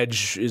 stand-up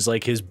edge is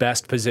like his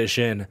best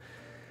position.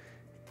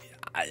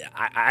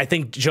 I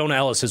think Jonah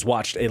Ellis has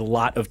watched a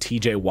lot of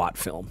TJ Watt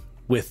film.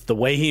 With the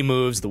way he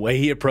moves, the way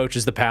he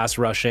approaches the pass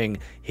rushing,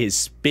 his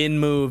spin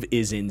move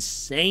is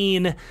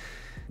insane,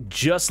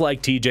 just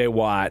like TJ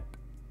Watt.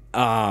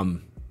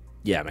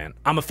 Yeah, man,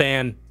 I'm a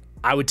fan.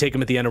 I would take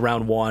him at the end of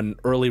round 1,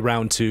 early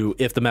round 2,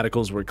 if the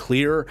medicals were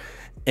clear,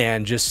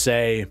 and just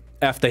say,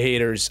 F the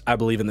haters, I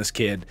believe in this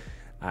kid.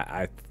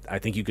 I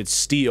think you could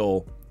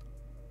steal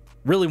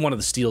really one of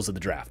the steals of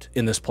the draft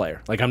in this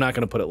player. Like, I'm not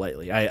going to put it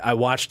lightly. I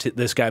watched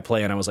this guy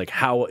play, and I was like,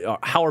 how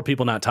are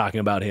people not talking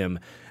about him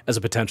as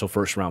a potential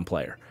first-round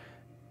player?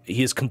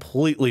 He has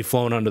completely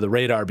flown under the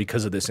radar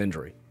because of this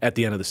injury at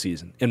the end of the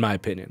season, in my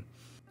opinion.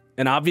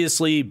 And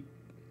obviously,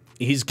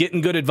 he's getting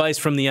good advice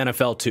from the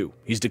NFL, too.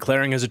 He's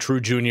declaring as a true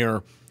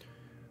junior.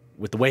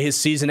 With the way his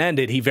season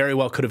ended, he very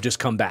well could have just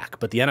come back.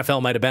 But the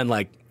NFL might have been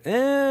like,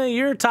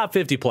 you're a top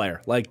 50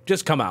 player. Like,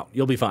 just come out.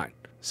 You'll be fine.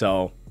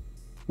 So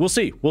we'll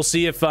see. We'll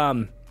see if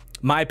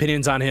my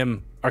opinions on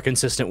him are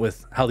consistent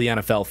with how the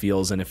NFL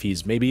feels and if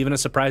he's maybe even a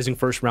surprising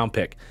first-round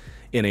pick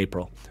in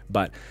April.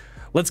 But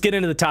let's get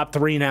into the top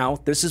 3 now.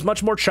 This is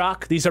much more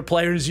chalk. These are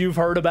players you've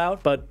heard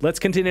about, but let's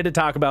continue to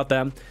talk about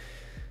them.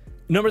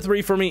 Number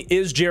 3 for me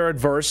is Jared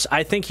Verse.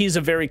 I think he's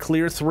a very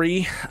clear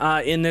 3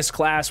 in this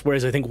class,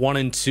 whereas I think 1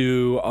 and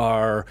 2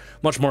 are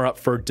much more up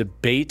for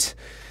debate.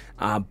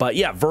 But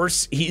yeah,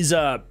 Verse, he's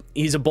a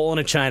bull in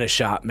a china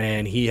shop,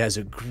 man. He has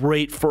a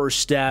great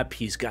first step.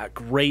 He's got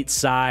great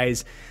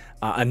size,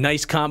 a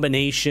nice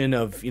combination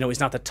of, he's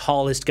not the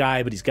tallest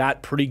guy, but he's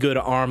got pretty good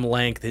arm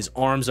length. His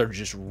arms are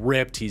just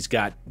ripped. He's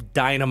got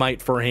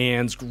dynamite for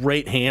hands,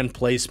 great hand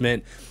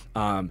placement.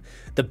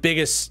 The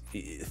biggest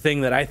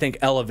thing that I think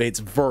elevates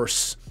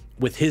Verse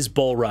with his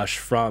bull rush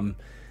from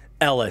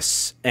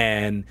Ellis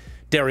and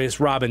Darius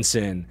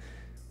Robinson,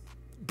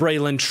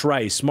 Braylon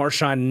Trice,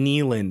 Marshawn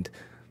Nealand,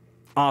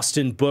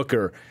 Austin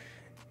Booker,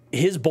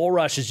 his bull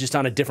rush is just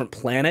on a different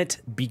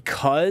planet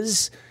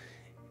because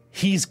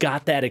he's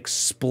got that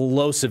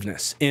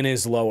explosiveness in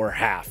his lower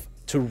half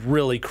to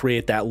really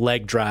create that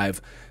leg drive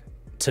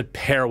to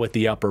pair with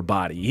the upper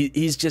body.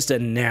 He's just a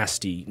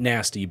nasty,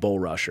 nasty bull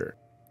rusher.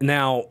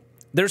 Now,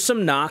 there's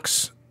some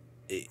knocks.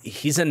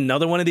 He's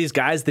another one of these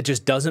guys that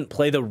just doesn't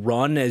play the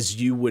run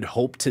as you would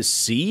hope to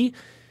see.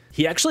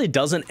 He actually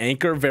doesn't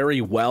anchor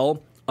very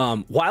well.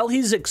 While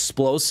he's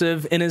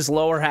explosive in his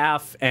lower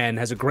half and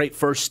has a great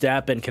first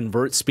step and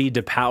converts speed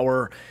to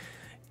power,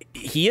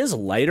 he is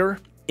lighter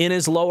in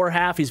his lower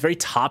half. He's very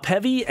top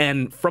heavy,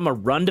 and from a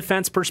run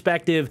defense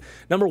perspective,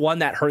 number one,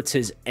 that hurts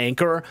his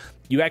anchor.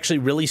 You actually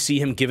really see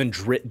him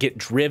get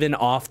driven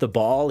off the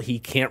ball. He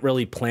can't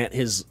really plant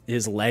his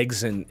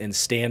legs and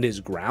stand his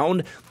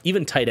ground.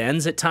 Even tight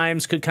ends at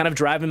times could kind of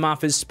drive him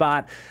off his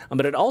spot.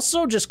 But it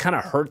also just kind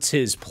of hurts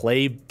his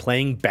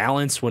playing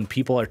balance when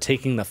people are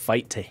taking the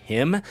fight to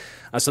him.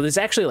 So there's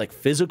actually like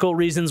physical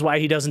reasons why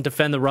he doesn't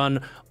defend the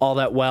run all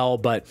that well,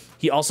 but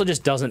he also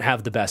just doesn't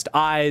have the best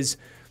eyes.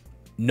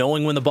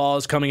 Knowing when the ball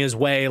is coming his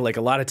way, like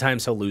a lot of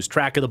times he'll lose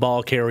track of the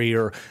ball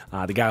carrier.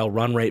 The guy will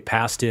run right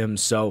past him.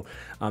 So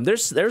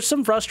there's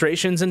some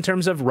frustrations in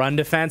terms of run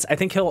defense. I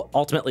think he'll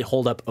ultimately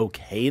hold up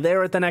okay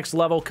there at the next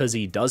level because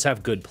he does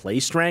have good play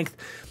strength.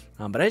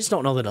 But I just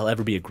don't know that he'll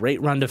ever be a great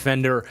run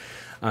defender.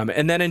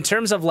 And then in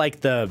terms of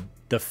like the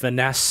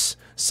finesse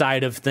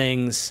side of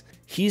things,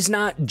 he's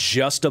not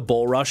just a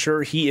bull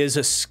rusher. He is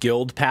a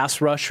skilled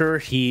pass rusher.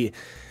 He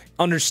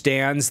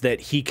understands that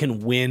he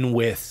can win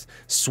with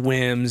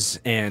swims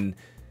and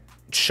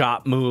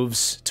chop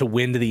moves to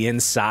win to the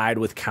inside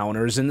with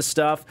counters and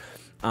stuff.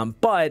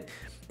 But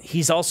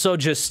he's also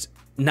just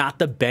not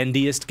the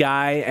bendiest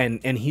guy,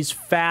 and he's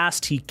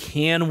fast. He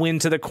can win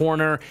to the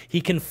corner.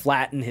 He can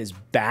flatten his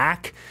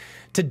back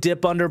to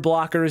dip under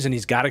blockers, and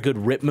he's got a good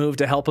rip move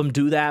to help him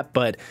do that.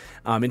 But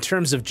in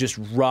terms of just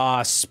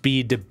raw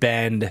speed to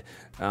bend,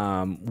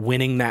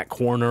 winning that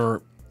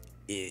corner,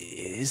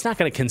 he's not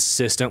going to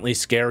consistently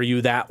scare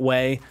you that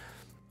way.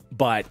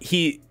 But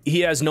he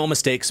has no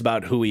mistakes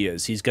about who he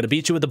is. He's going to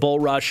beat you with the bull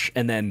rush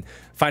and then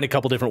find a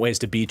couple different ways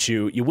to beat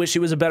you. You wish he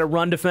was a better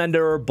run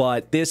defender,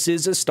 but this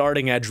is a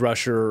starting edge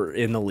rusher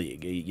in the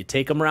league. You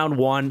take him round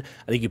one.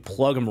 I think you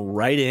plug him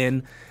right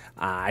in.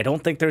 I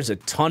don't think there's a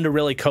ton to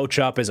really coach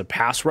up as a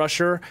pass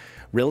rusher,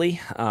 really.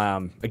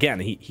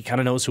 Again, he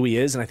kind of knows who he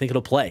is, and I think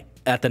it'll play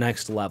at the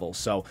next level.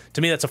 So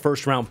to me, that's a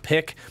first-round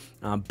pick.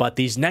 But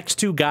these next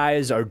two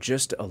guys are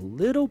just a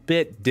little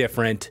bit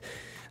different.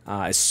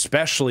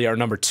 Especially our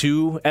number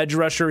 2 edge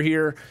rusher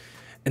here.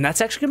 And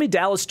that's actually going to be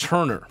Dallas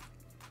Turner.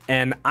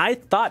 And I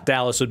thought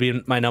Dallas would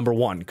be my number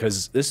 1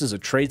 because this is a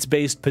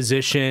traits-based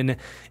position.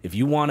 If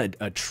you want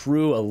a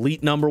true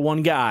elite number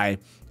 1 guy,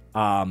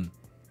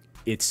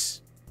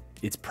 it's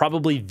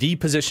probably the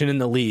position in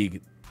the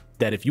league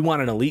that if you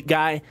want an elite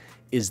guy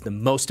is the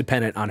most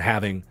dependent on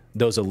having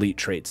those elite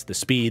traits. The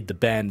speed, the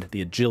bend,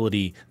 the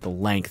agility, the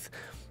length.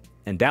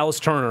 And Dallas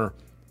Turner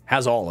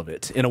has all of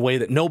it in a way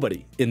that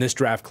nobody in this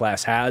draft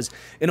class has,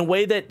 in a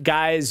way that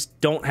guys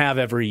don't have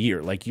every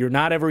year. Like, you're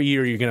not every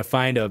year you're going to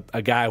find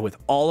a guy with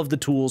all of the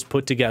tools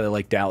put together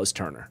like Dallas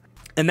Turner.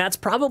 And that's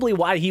probably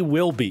why he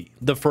will be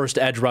the first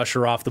edge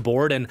rusher off the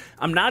board. And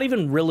I'm not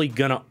even really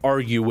going to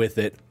argue with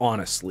it,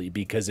 honestly,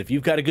 because if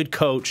you've got a good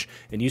coach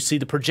and you see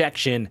the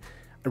projection,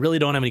 I really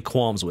don't have any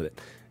qualms with it.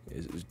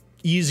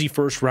 Easy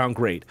first round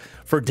grade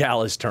for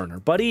Dallas Turner.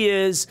 But he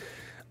is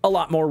a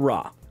lot more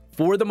raw.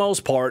 For the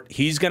most part,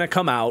 he's going to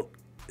come out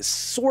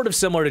sort of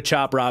similar to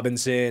Chop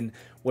Robinson,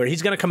 where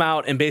he's going to come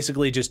out and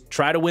basically just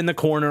try to win the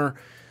corner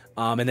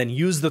and then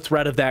use the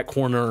threat of that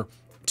corner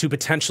to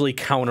potentially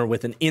counter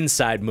with an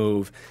inside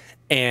move.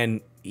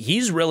 And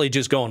he's really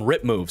just going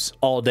rip moves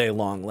all day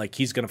long. Like,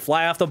 he's going to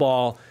fly off the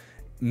ball,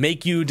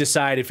 make you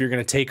decide if you're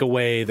going to take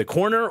away the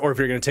corner or if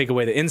you're going to take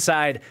away the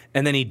inside,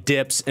 and then he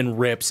dips and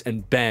rips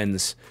and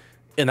bends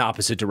in the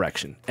opposite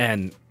direction.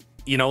 And,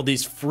 you know,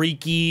 these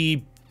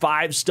freaky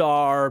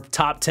 5-star,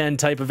 top 10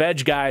 type of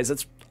edge guys,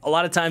 that's a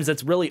lot of times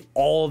that's really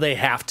all they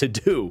have to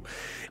do.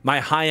 My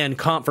high-end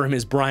comp for him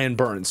is Brian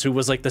Burns, who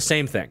was like the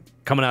same thing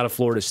coming out of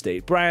Florida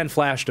State. Brian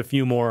flashed a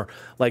few more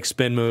like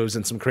spin moves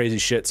and some crazy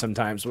shit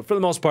sometimes, but for the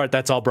most part,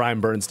 that's all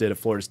Brian Burns did at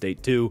Florida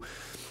State too.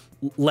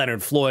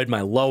 Leonard Floyd,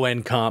 my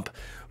low-end comp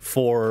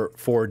for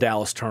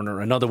Dallas Turner,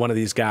 another one of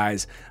these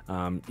guys.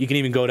 You can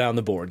even go down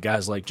the board.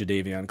 Guys like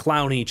Jadeveon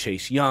Clowney,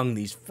 Chase Young,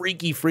 these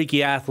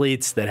freaky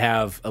athletes that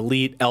have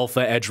elite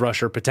alpha edge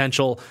rusher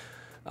potential.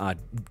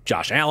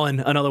 Josh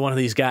Allen, another one of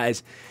these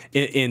guys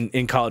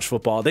in college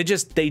football.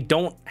 They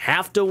don't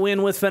have to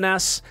win with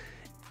finesse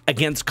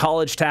against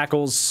college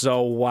tackles,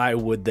 so why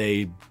would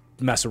they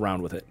mess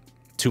around with it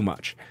too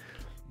much?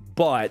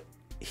 But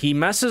he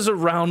messes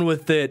around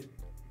with it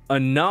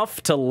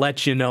enough to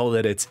let you know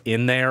that it's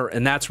in there,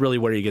 and that's really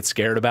where you get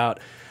scared about,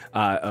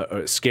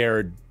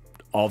 scared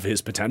of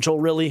his potential,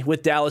 really,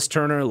 with Dallas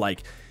Turner.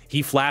 Like,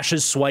 he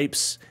flashes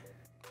swipes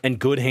and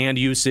good hand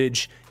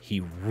usage.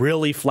 He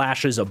really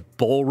flashes a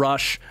bull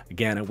rush.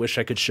 Again, I wish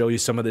I could show you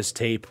some of this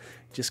tape.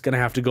 Just going to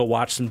have to go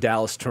watch some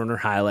Dallas Turner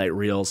highlight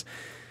reels.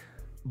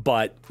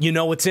 But you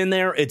know what's in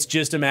there. It's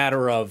just a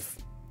matter of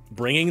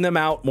bringing them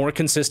out more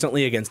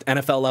consistently against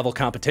NFL-level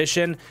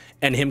competition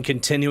and him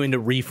continuing to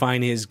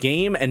refine his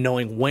game and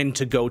knowing when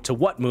to go to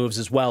what moves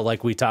as well,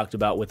 like we talked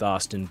about with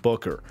Austin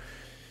Booker.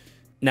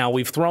 Now,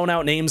 we've thrown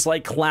out names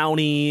like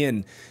Clowney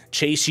and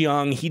Chase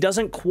Young. He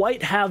doesn't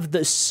quite have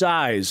the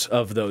size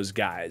of those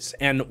guys.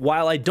 And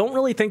while I don't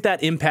really think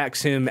that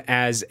impacts him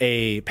as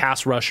a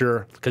pass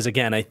rusher, because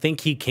again, I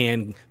think he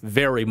can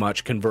very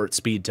much convert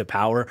speed to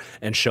power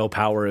and show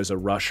power as a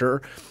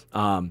rusher,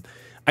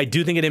 I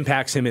do think it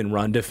impacts him in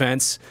run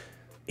defense.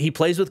 He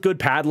plays with good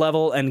pad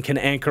level and can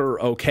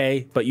anchor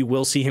okay, but you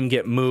will see him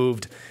get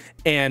moved.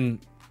 And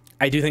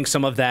I do think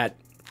some of that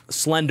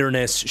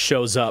slenderness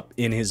shows up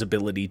in his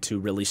ability to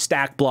really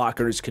stack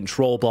blockers,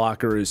 control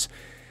blockers.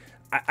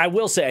 I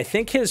will say, I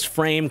think his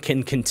frame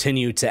can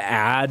continue to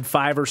add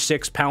 5 or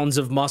 6 pounds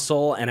of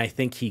muscle, and I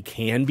think he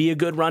can be a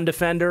good run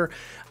defender.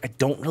 I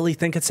don't really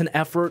think it's an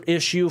effort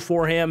issue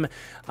for him.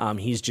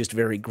 He's just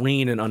very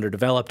green and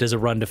underdeveloped as a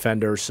run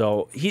defender.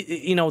 So,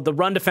 the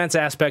run defense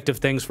aspect of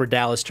things for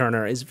Dallas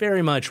Turner is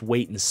very much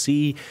wait and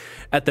see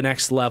at the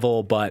next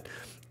level, but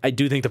I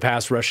do think the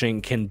pass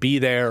rushing can be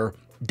there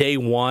day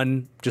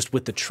one, just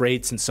with the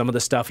traits and some of the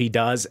stuff he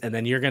does, and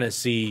then you're going to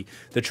see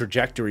the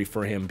trajectory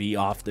for him be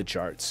off the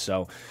charts.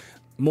 So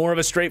more of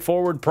a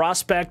straightforward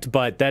prospect,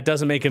 but that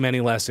doesn't make him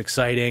any less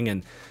exciting.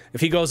 And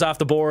if he goes off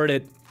the board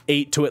at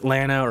 8 to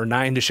Atlanta or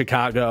 9 to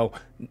Chicago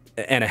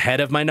and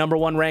ahead of my number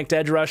 1 ranked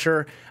edge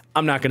rusher,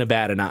 I'm not going to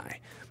bat an eye.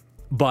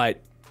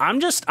 But I'm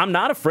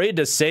not afraid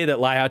to say that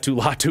Laiatu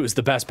Latu is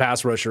the best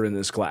pass rusher in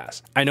this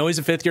class. I know he's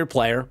a 5th-year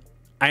player.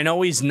 I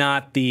know he's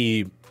not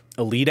the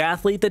elite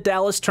athlete that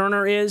Dallas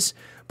Turner is,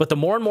 But the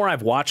more and more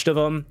I've watched of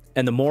him,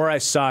 and the more I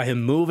saw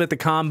him move at the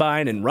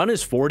combine and run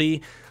his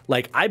 40,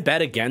 like, I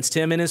bet against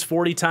him in his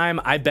 40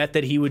 time. I bet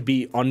that he would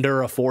be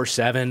under a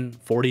 4.7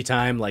 40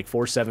 time, like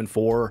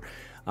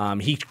 4.74.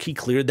 He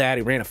cleared that.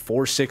 He ran a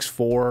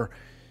 4.64.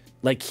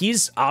 Like,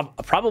 he's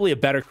probably a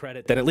better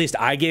credit than at least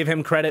I gave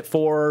him credit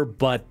for,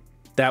 but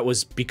that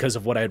was because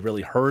of what I had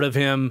really heard of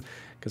him,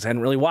 because I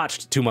hadn't really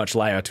watched too much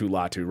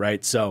Latu,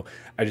 right? So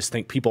I just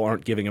think people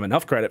aren't giving him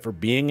enough credit for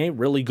being a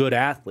really good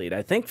athlete.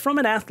 I think from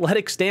an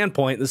athletic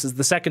standpoint, this is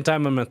the second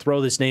time I'm going to throw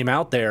this name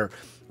out there,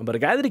 but a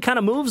guy that he kind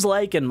of moves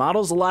like and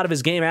models a lot of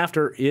his game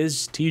after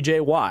is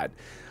TJ Watt.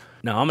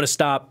 Now, I'm going to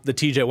stop the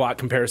TJ Watt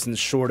comparisons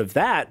short of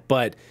that,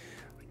 but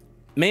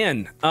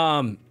man,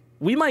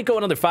 we might go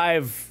another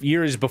 5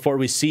 years before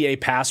we see a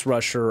pass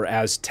rusher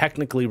as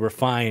technically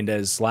refined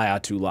as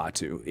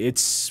Latu.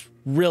 It's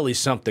really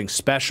something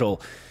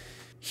special.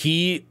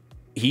 He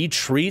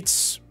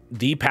treats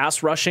the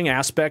pass rushing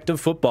aspect of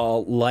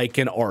football like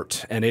an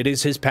art, and it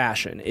is his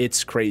passion.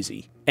 It's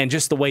crazy. And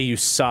just the way you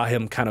saw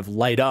him kind of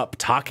light up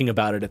talking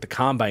about it at the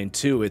combine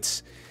too,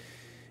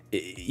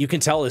 you can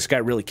tell this guy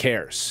really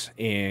cares,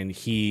 and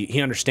he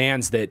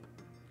understands that,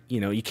 you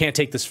know, you can't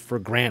take this for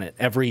granted.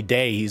 Every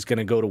day he's going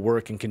to go to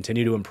work and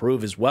continue to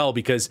improve as well,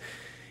 because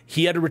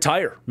he had to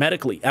retire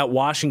medically at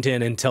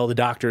Washington until the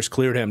doctors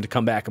cleared him to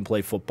come back and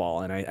play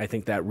football. And I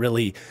think that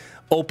really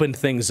opened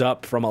things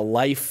up from a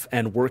life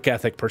and work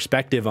ethic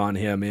perspective on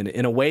him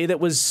in a way that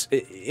was,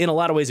 in a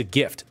lot of ways, a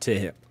gift to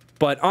him.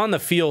 But on the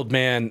field,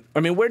 man, I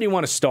mean, where do you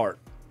want to start?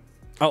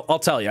 I'll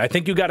tell you. I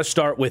think you got to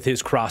start with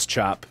his cross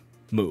chop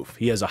move.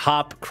 He has a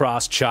hop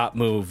cross chop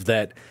move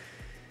that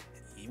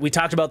we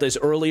talked about this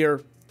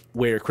earlier,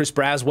 where Chris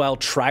Braswell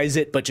tries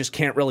it but just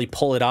can't really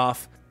pull it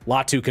off.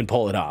 Latu can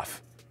pull it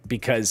off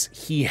because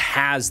he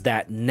has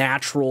that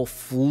natural,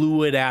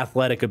 fluid,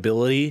 athletic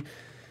ability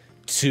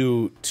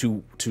to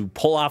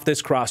pull off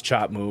this cross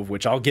chop move,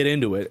 which I'll get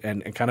into it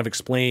and kind of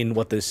explain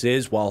what this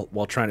is while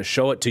trying to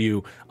show it to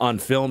you on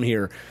film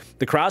here.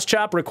 The cross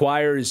chop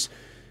requires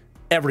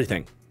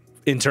everything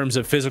in terms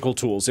of physical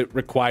tools. It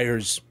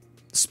requires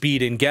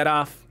speed and get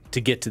off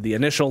to get to the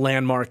initial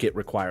landmark. It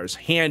requires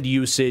hand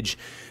usage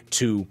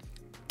to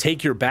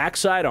take your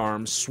backside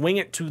arm, swing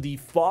it to the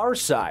far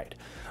side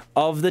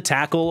of the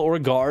tackle or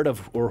guard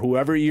or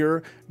whoever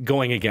you're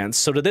going against.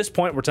 So to this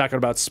point, we're talking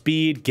about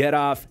speed, get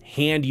off,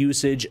 hand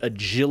usage,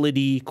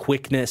 agility,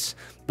 quickness,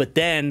 but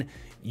then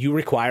you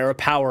require a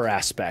power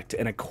aspect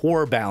and a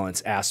core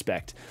balance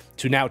aspect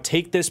to now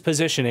take this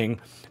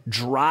positioning,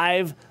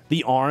 drive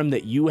the arm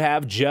that you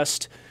have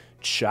just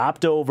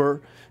chopped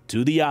over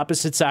to the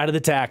opposite side of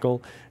the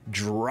tackle,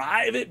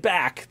 drive it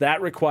back.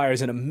 That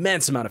requires an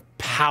immense amount of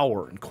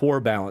power and core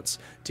balance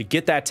to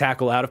get that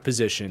tackle out of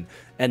position.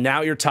 And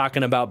now you're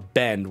talking about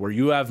bend, where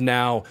you have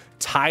now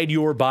tied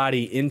your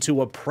body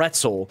into a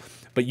pretzel,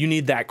 but you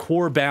need that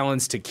core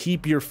balance to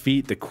keep your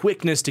feet, the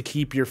quickness to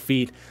keep your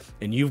feet,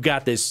 and you've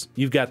got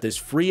this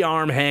free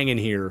arm hanging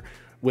here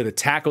with a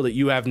tackle that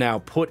you have now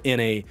put in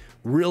a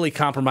really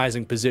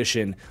compromising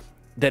position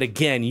that,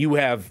 again, you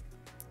have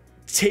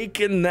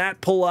taken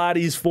that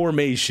Pilates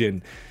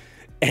formation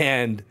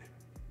and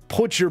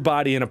put your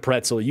body in a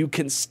pretzel. You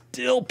can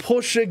still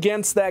push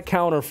against that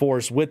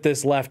counterforce with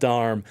this left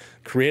arm,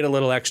 create a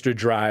little extra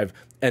drive,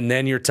 and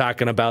then you're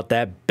talking about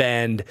that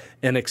bend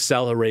and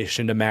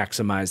acceleration to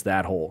maximize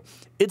that hole.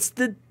 It's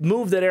the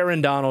move that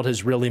Aaron Donald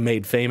has really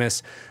made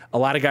famous. A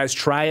lot of guys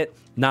try it.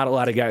 Not a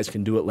lot of guys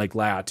can do it like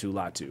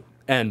Latu.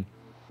 And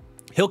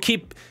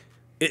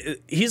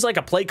he's like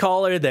a play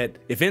caller that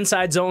if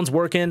inside zone's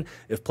working,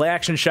 if play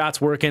action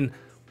shot's working,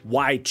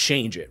 why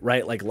change it,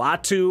 right? Like,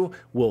 Latu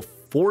will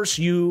force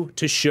you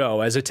to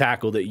show as a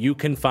tackle that you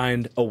can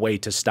find a way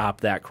to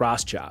stop that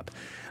cross chop.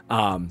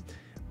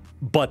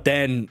 But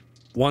then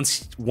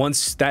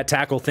once that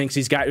tackle thinks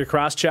he's got your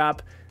cross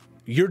chop,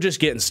 you're just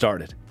getting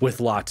started with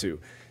Latu.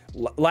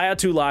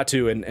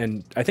 Latu,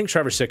 and I think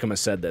Trevor Sikkema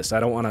said this. I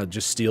don't want to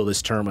just steal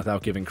this term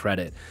without giving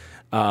credit.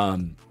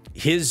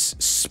 His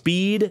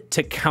speed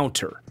to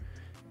counter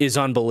is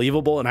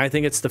unbelievable, and I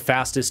think it's the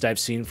fastest I've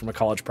seen from a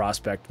college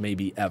prospect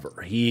maybe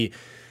ever.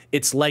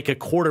 It's like a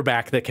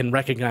quarterback that can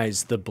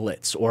recognize the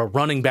blitz, or a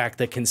running back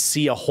that can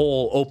see a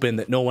hole open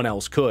that no one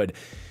else could.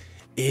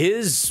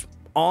 His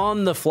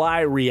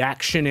on-the-fly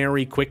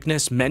reactionary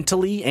quickness,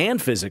 mentally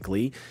and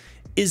physically,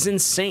 is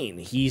insane.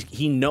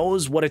 He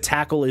knows what a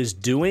tackle is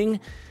doing,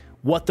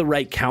 what the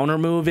right counter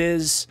move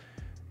is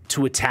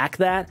to attack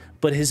that,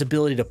 but his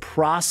ability to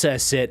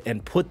process it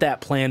and put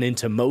that plan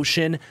into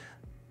motion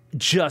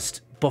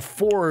just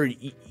before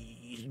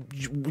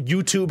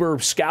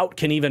YouTuber Scout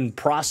can even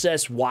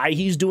process why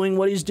he's doing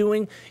what he's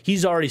doing,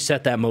 he's already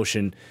set that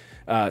motion,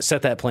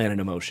 set that plan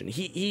into motion.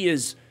 He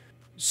is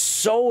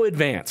so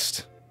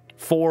advanced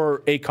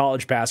for a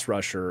college pass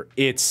rusher.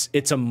 It's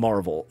a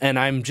marvel, and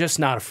I'm just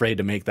not afraid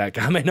to make that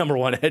guy my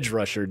 #1 edge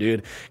rusher,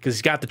 dude, because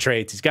he's got the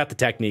traits, he's got the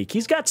technique,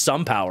 he's got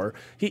some power.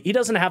 He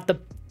doesn't have the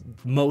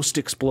most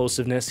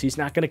explosiveness. He's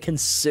not going to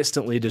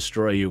consistently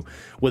destroy you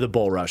with a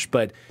bull rush,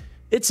 but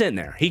it's in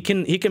there. He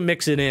can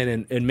mix it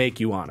in and make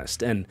you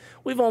honest. And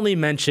we've only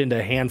mentioned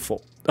a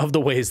handful of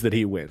the ways that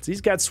he wins.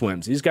 He's got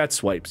swims, he's got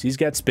swipes, he's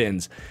got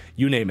spins,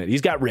 you name it.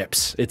 He's got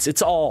rips.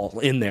 It's all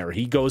in there.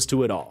 He goes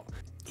to it all.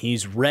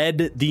 He's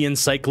read the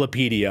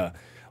encyclopedia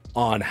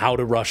on how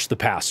to rush the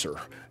passer.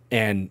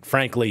 And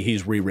frankly,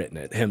 he's rewritten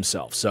it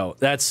himself. So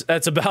that's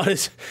about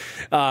as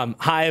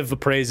high of a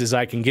praise as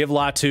I can give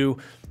Latu.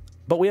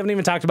 But we haven't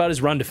even talked about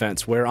his run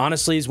defense, where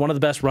honestly he's one of the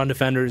best run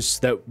defenders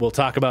that we'll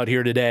talk about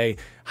here today.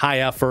 High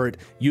effort,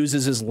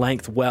 uses his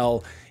length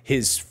well,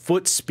 his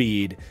foot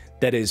speed,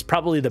 that is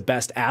probably the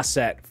best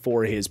asset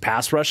for his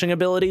pass rushing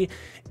ability,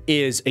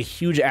 is a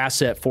huge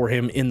asset for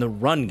him in the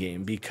run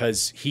game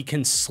because he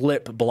can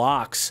slip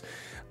blocks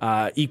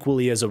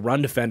equally as a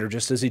run defender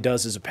just as he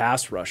does as a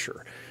pass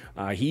rusher.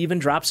 He even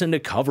drops into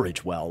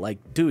coverage well.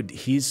 Like, dude,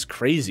 he's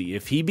crazy.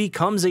 If he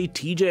becomes a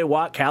TJ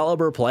Watt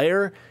caliber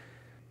player,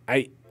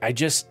 I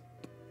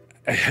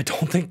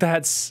don't think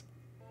that's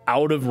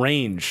out of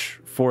range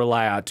for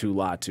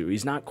Latu.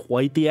 He's not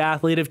quite the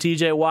athlete of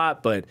TJ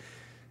Watt, but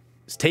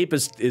his tape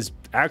is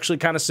actually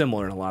kind of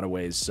similar in a lot of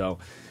ways. So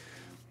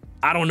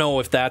I don't know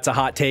if that's a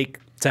hot take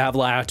to have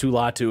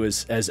Latu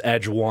as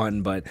edge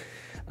one, but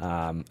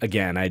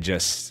again, I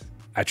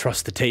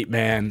trust the tape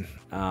man.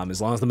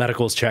 As long as the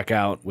medicals check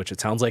out, which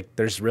it sounds like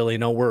there's really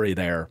no worry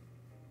there,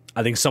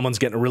 I think someone's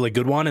getting a really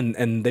good one,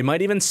 and they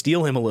might even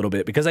steal him a little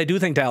bit because I do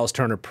think Dallas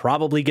Turner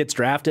probably gets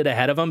drafted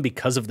ahead of him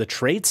because of the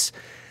traits.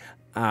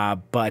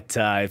 But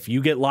if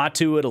you get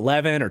Latu at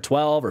 11 or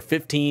 12 or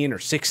 15 or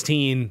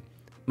 16,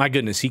 my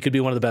goodness, he could be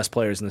one of the best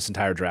players in this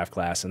entire draft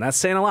class, and that's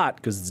saying a lot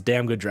because it's a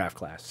damn good draft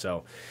class.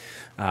 So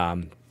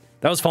that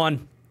was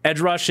fun. Edge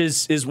rush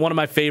is one of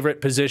my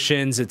favorite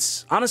positions.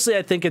 It's honestly,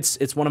 I think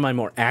it's one of my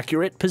more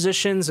accurate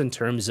positions in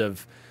terms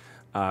of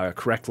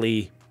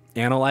correctly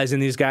analyzing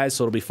these guys.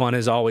 So it'll be fun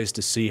as always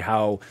to see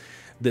how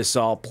this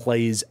all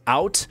plays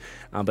out.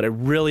 But I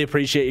really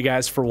appreciate you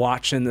guys for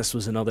watching. This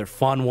was another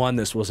fun one.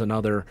 This was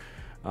another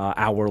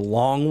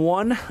hour-long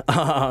one.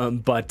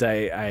 But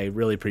I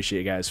really appreciate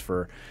you guys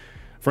for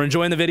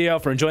enjoying the video,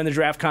 for enjoying the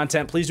draft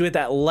content. Please do hit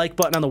that like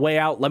button on the way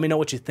out. Let me know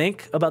what you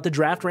think about the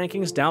draft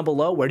rankings down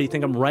below. Where do you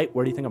think I'm right?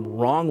 Where do you think I'm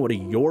wrong? What are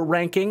your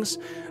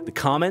rankings? The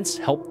comments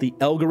help the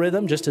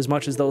algorithm just as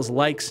much as those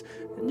likes.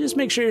 And just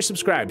make sure you're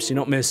subscribed so you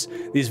don't miss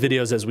these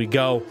videos as we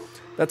go.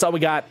 That's all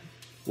we got.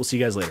 We'll see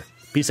you guys later.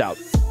 Peace out.